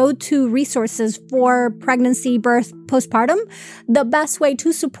your go-to resources for pregnancy, birth, postpartum, the best way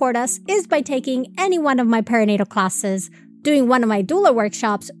to support us is by taking any one of my perinatal classes, doing one of my doula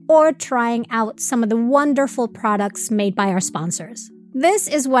workshops, or trying out some of the wonderful products made by our sponsors. This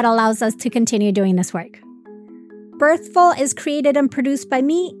is what allows us to continue doing this work. Birthful is created and produced by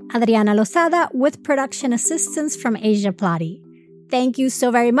me, Adriana Lozada, with production assistance from Asia Plati. Thank you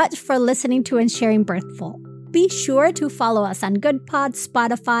so very much for listening to and sharing Birthful. Be sure to follow us on GoodPod,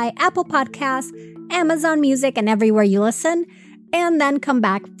 Spotify, Apple Podcasts, Amazon Music, and everywhere you listen, and then come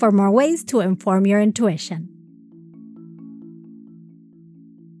back for more ways to inform your intuition.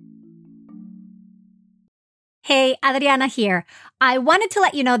 Hey, Adriana here. I wanted to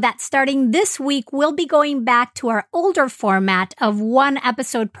let you know that starting this week, we'll be going back to our older format of one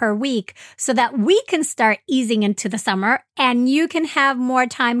episode per week so that we can start easing into the summer and you can have more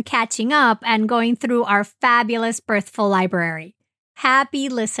time catching up and going through our fabulous Birthful library. Happy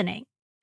listening.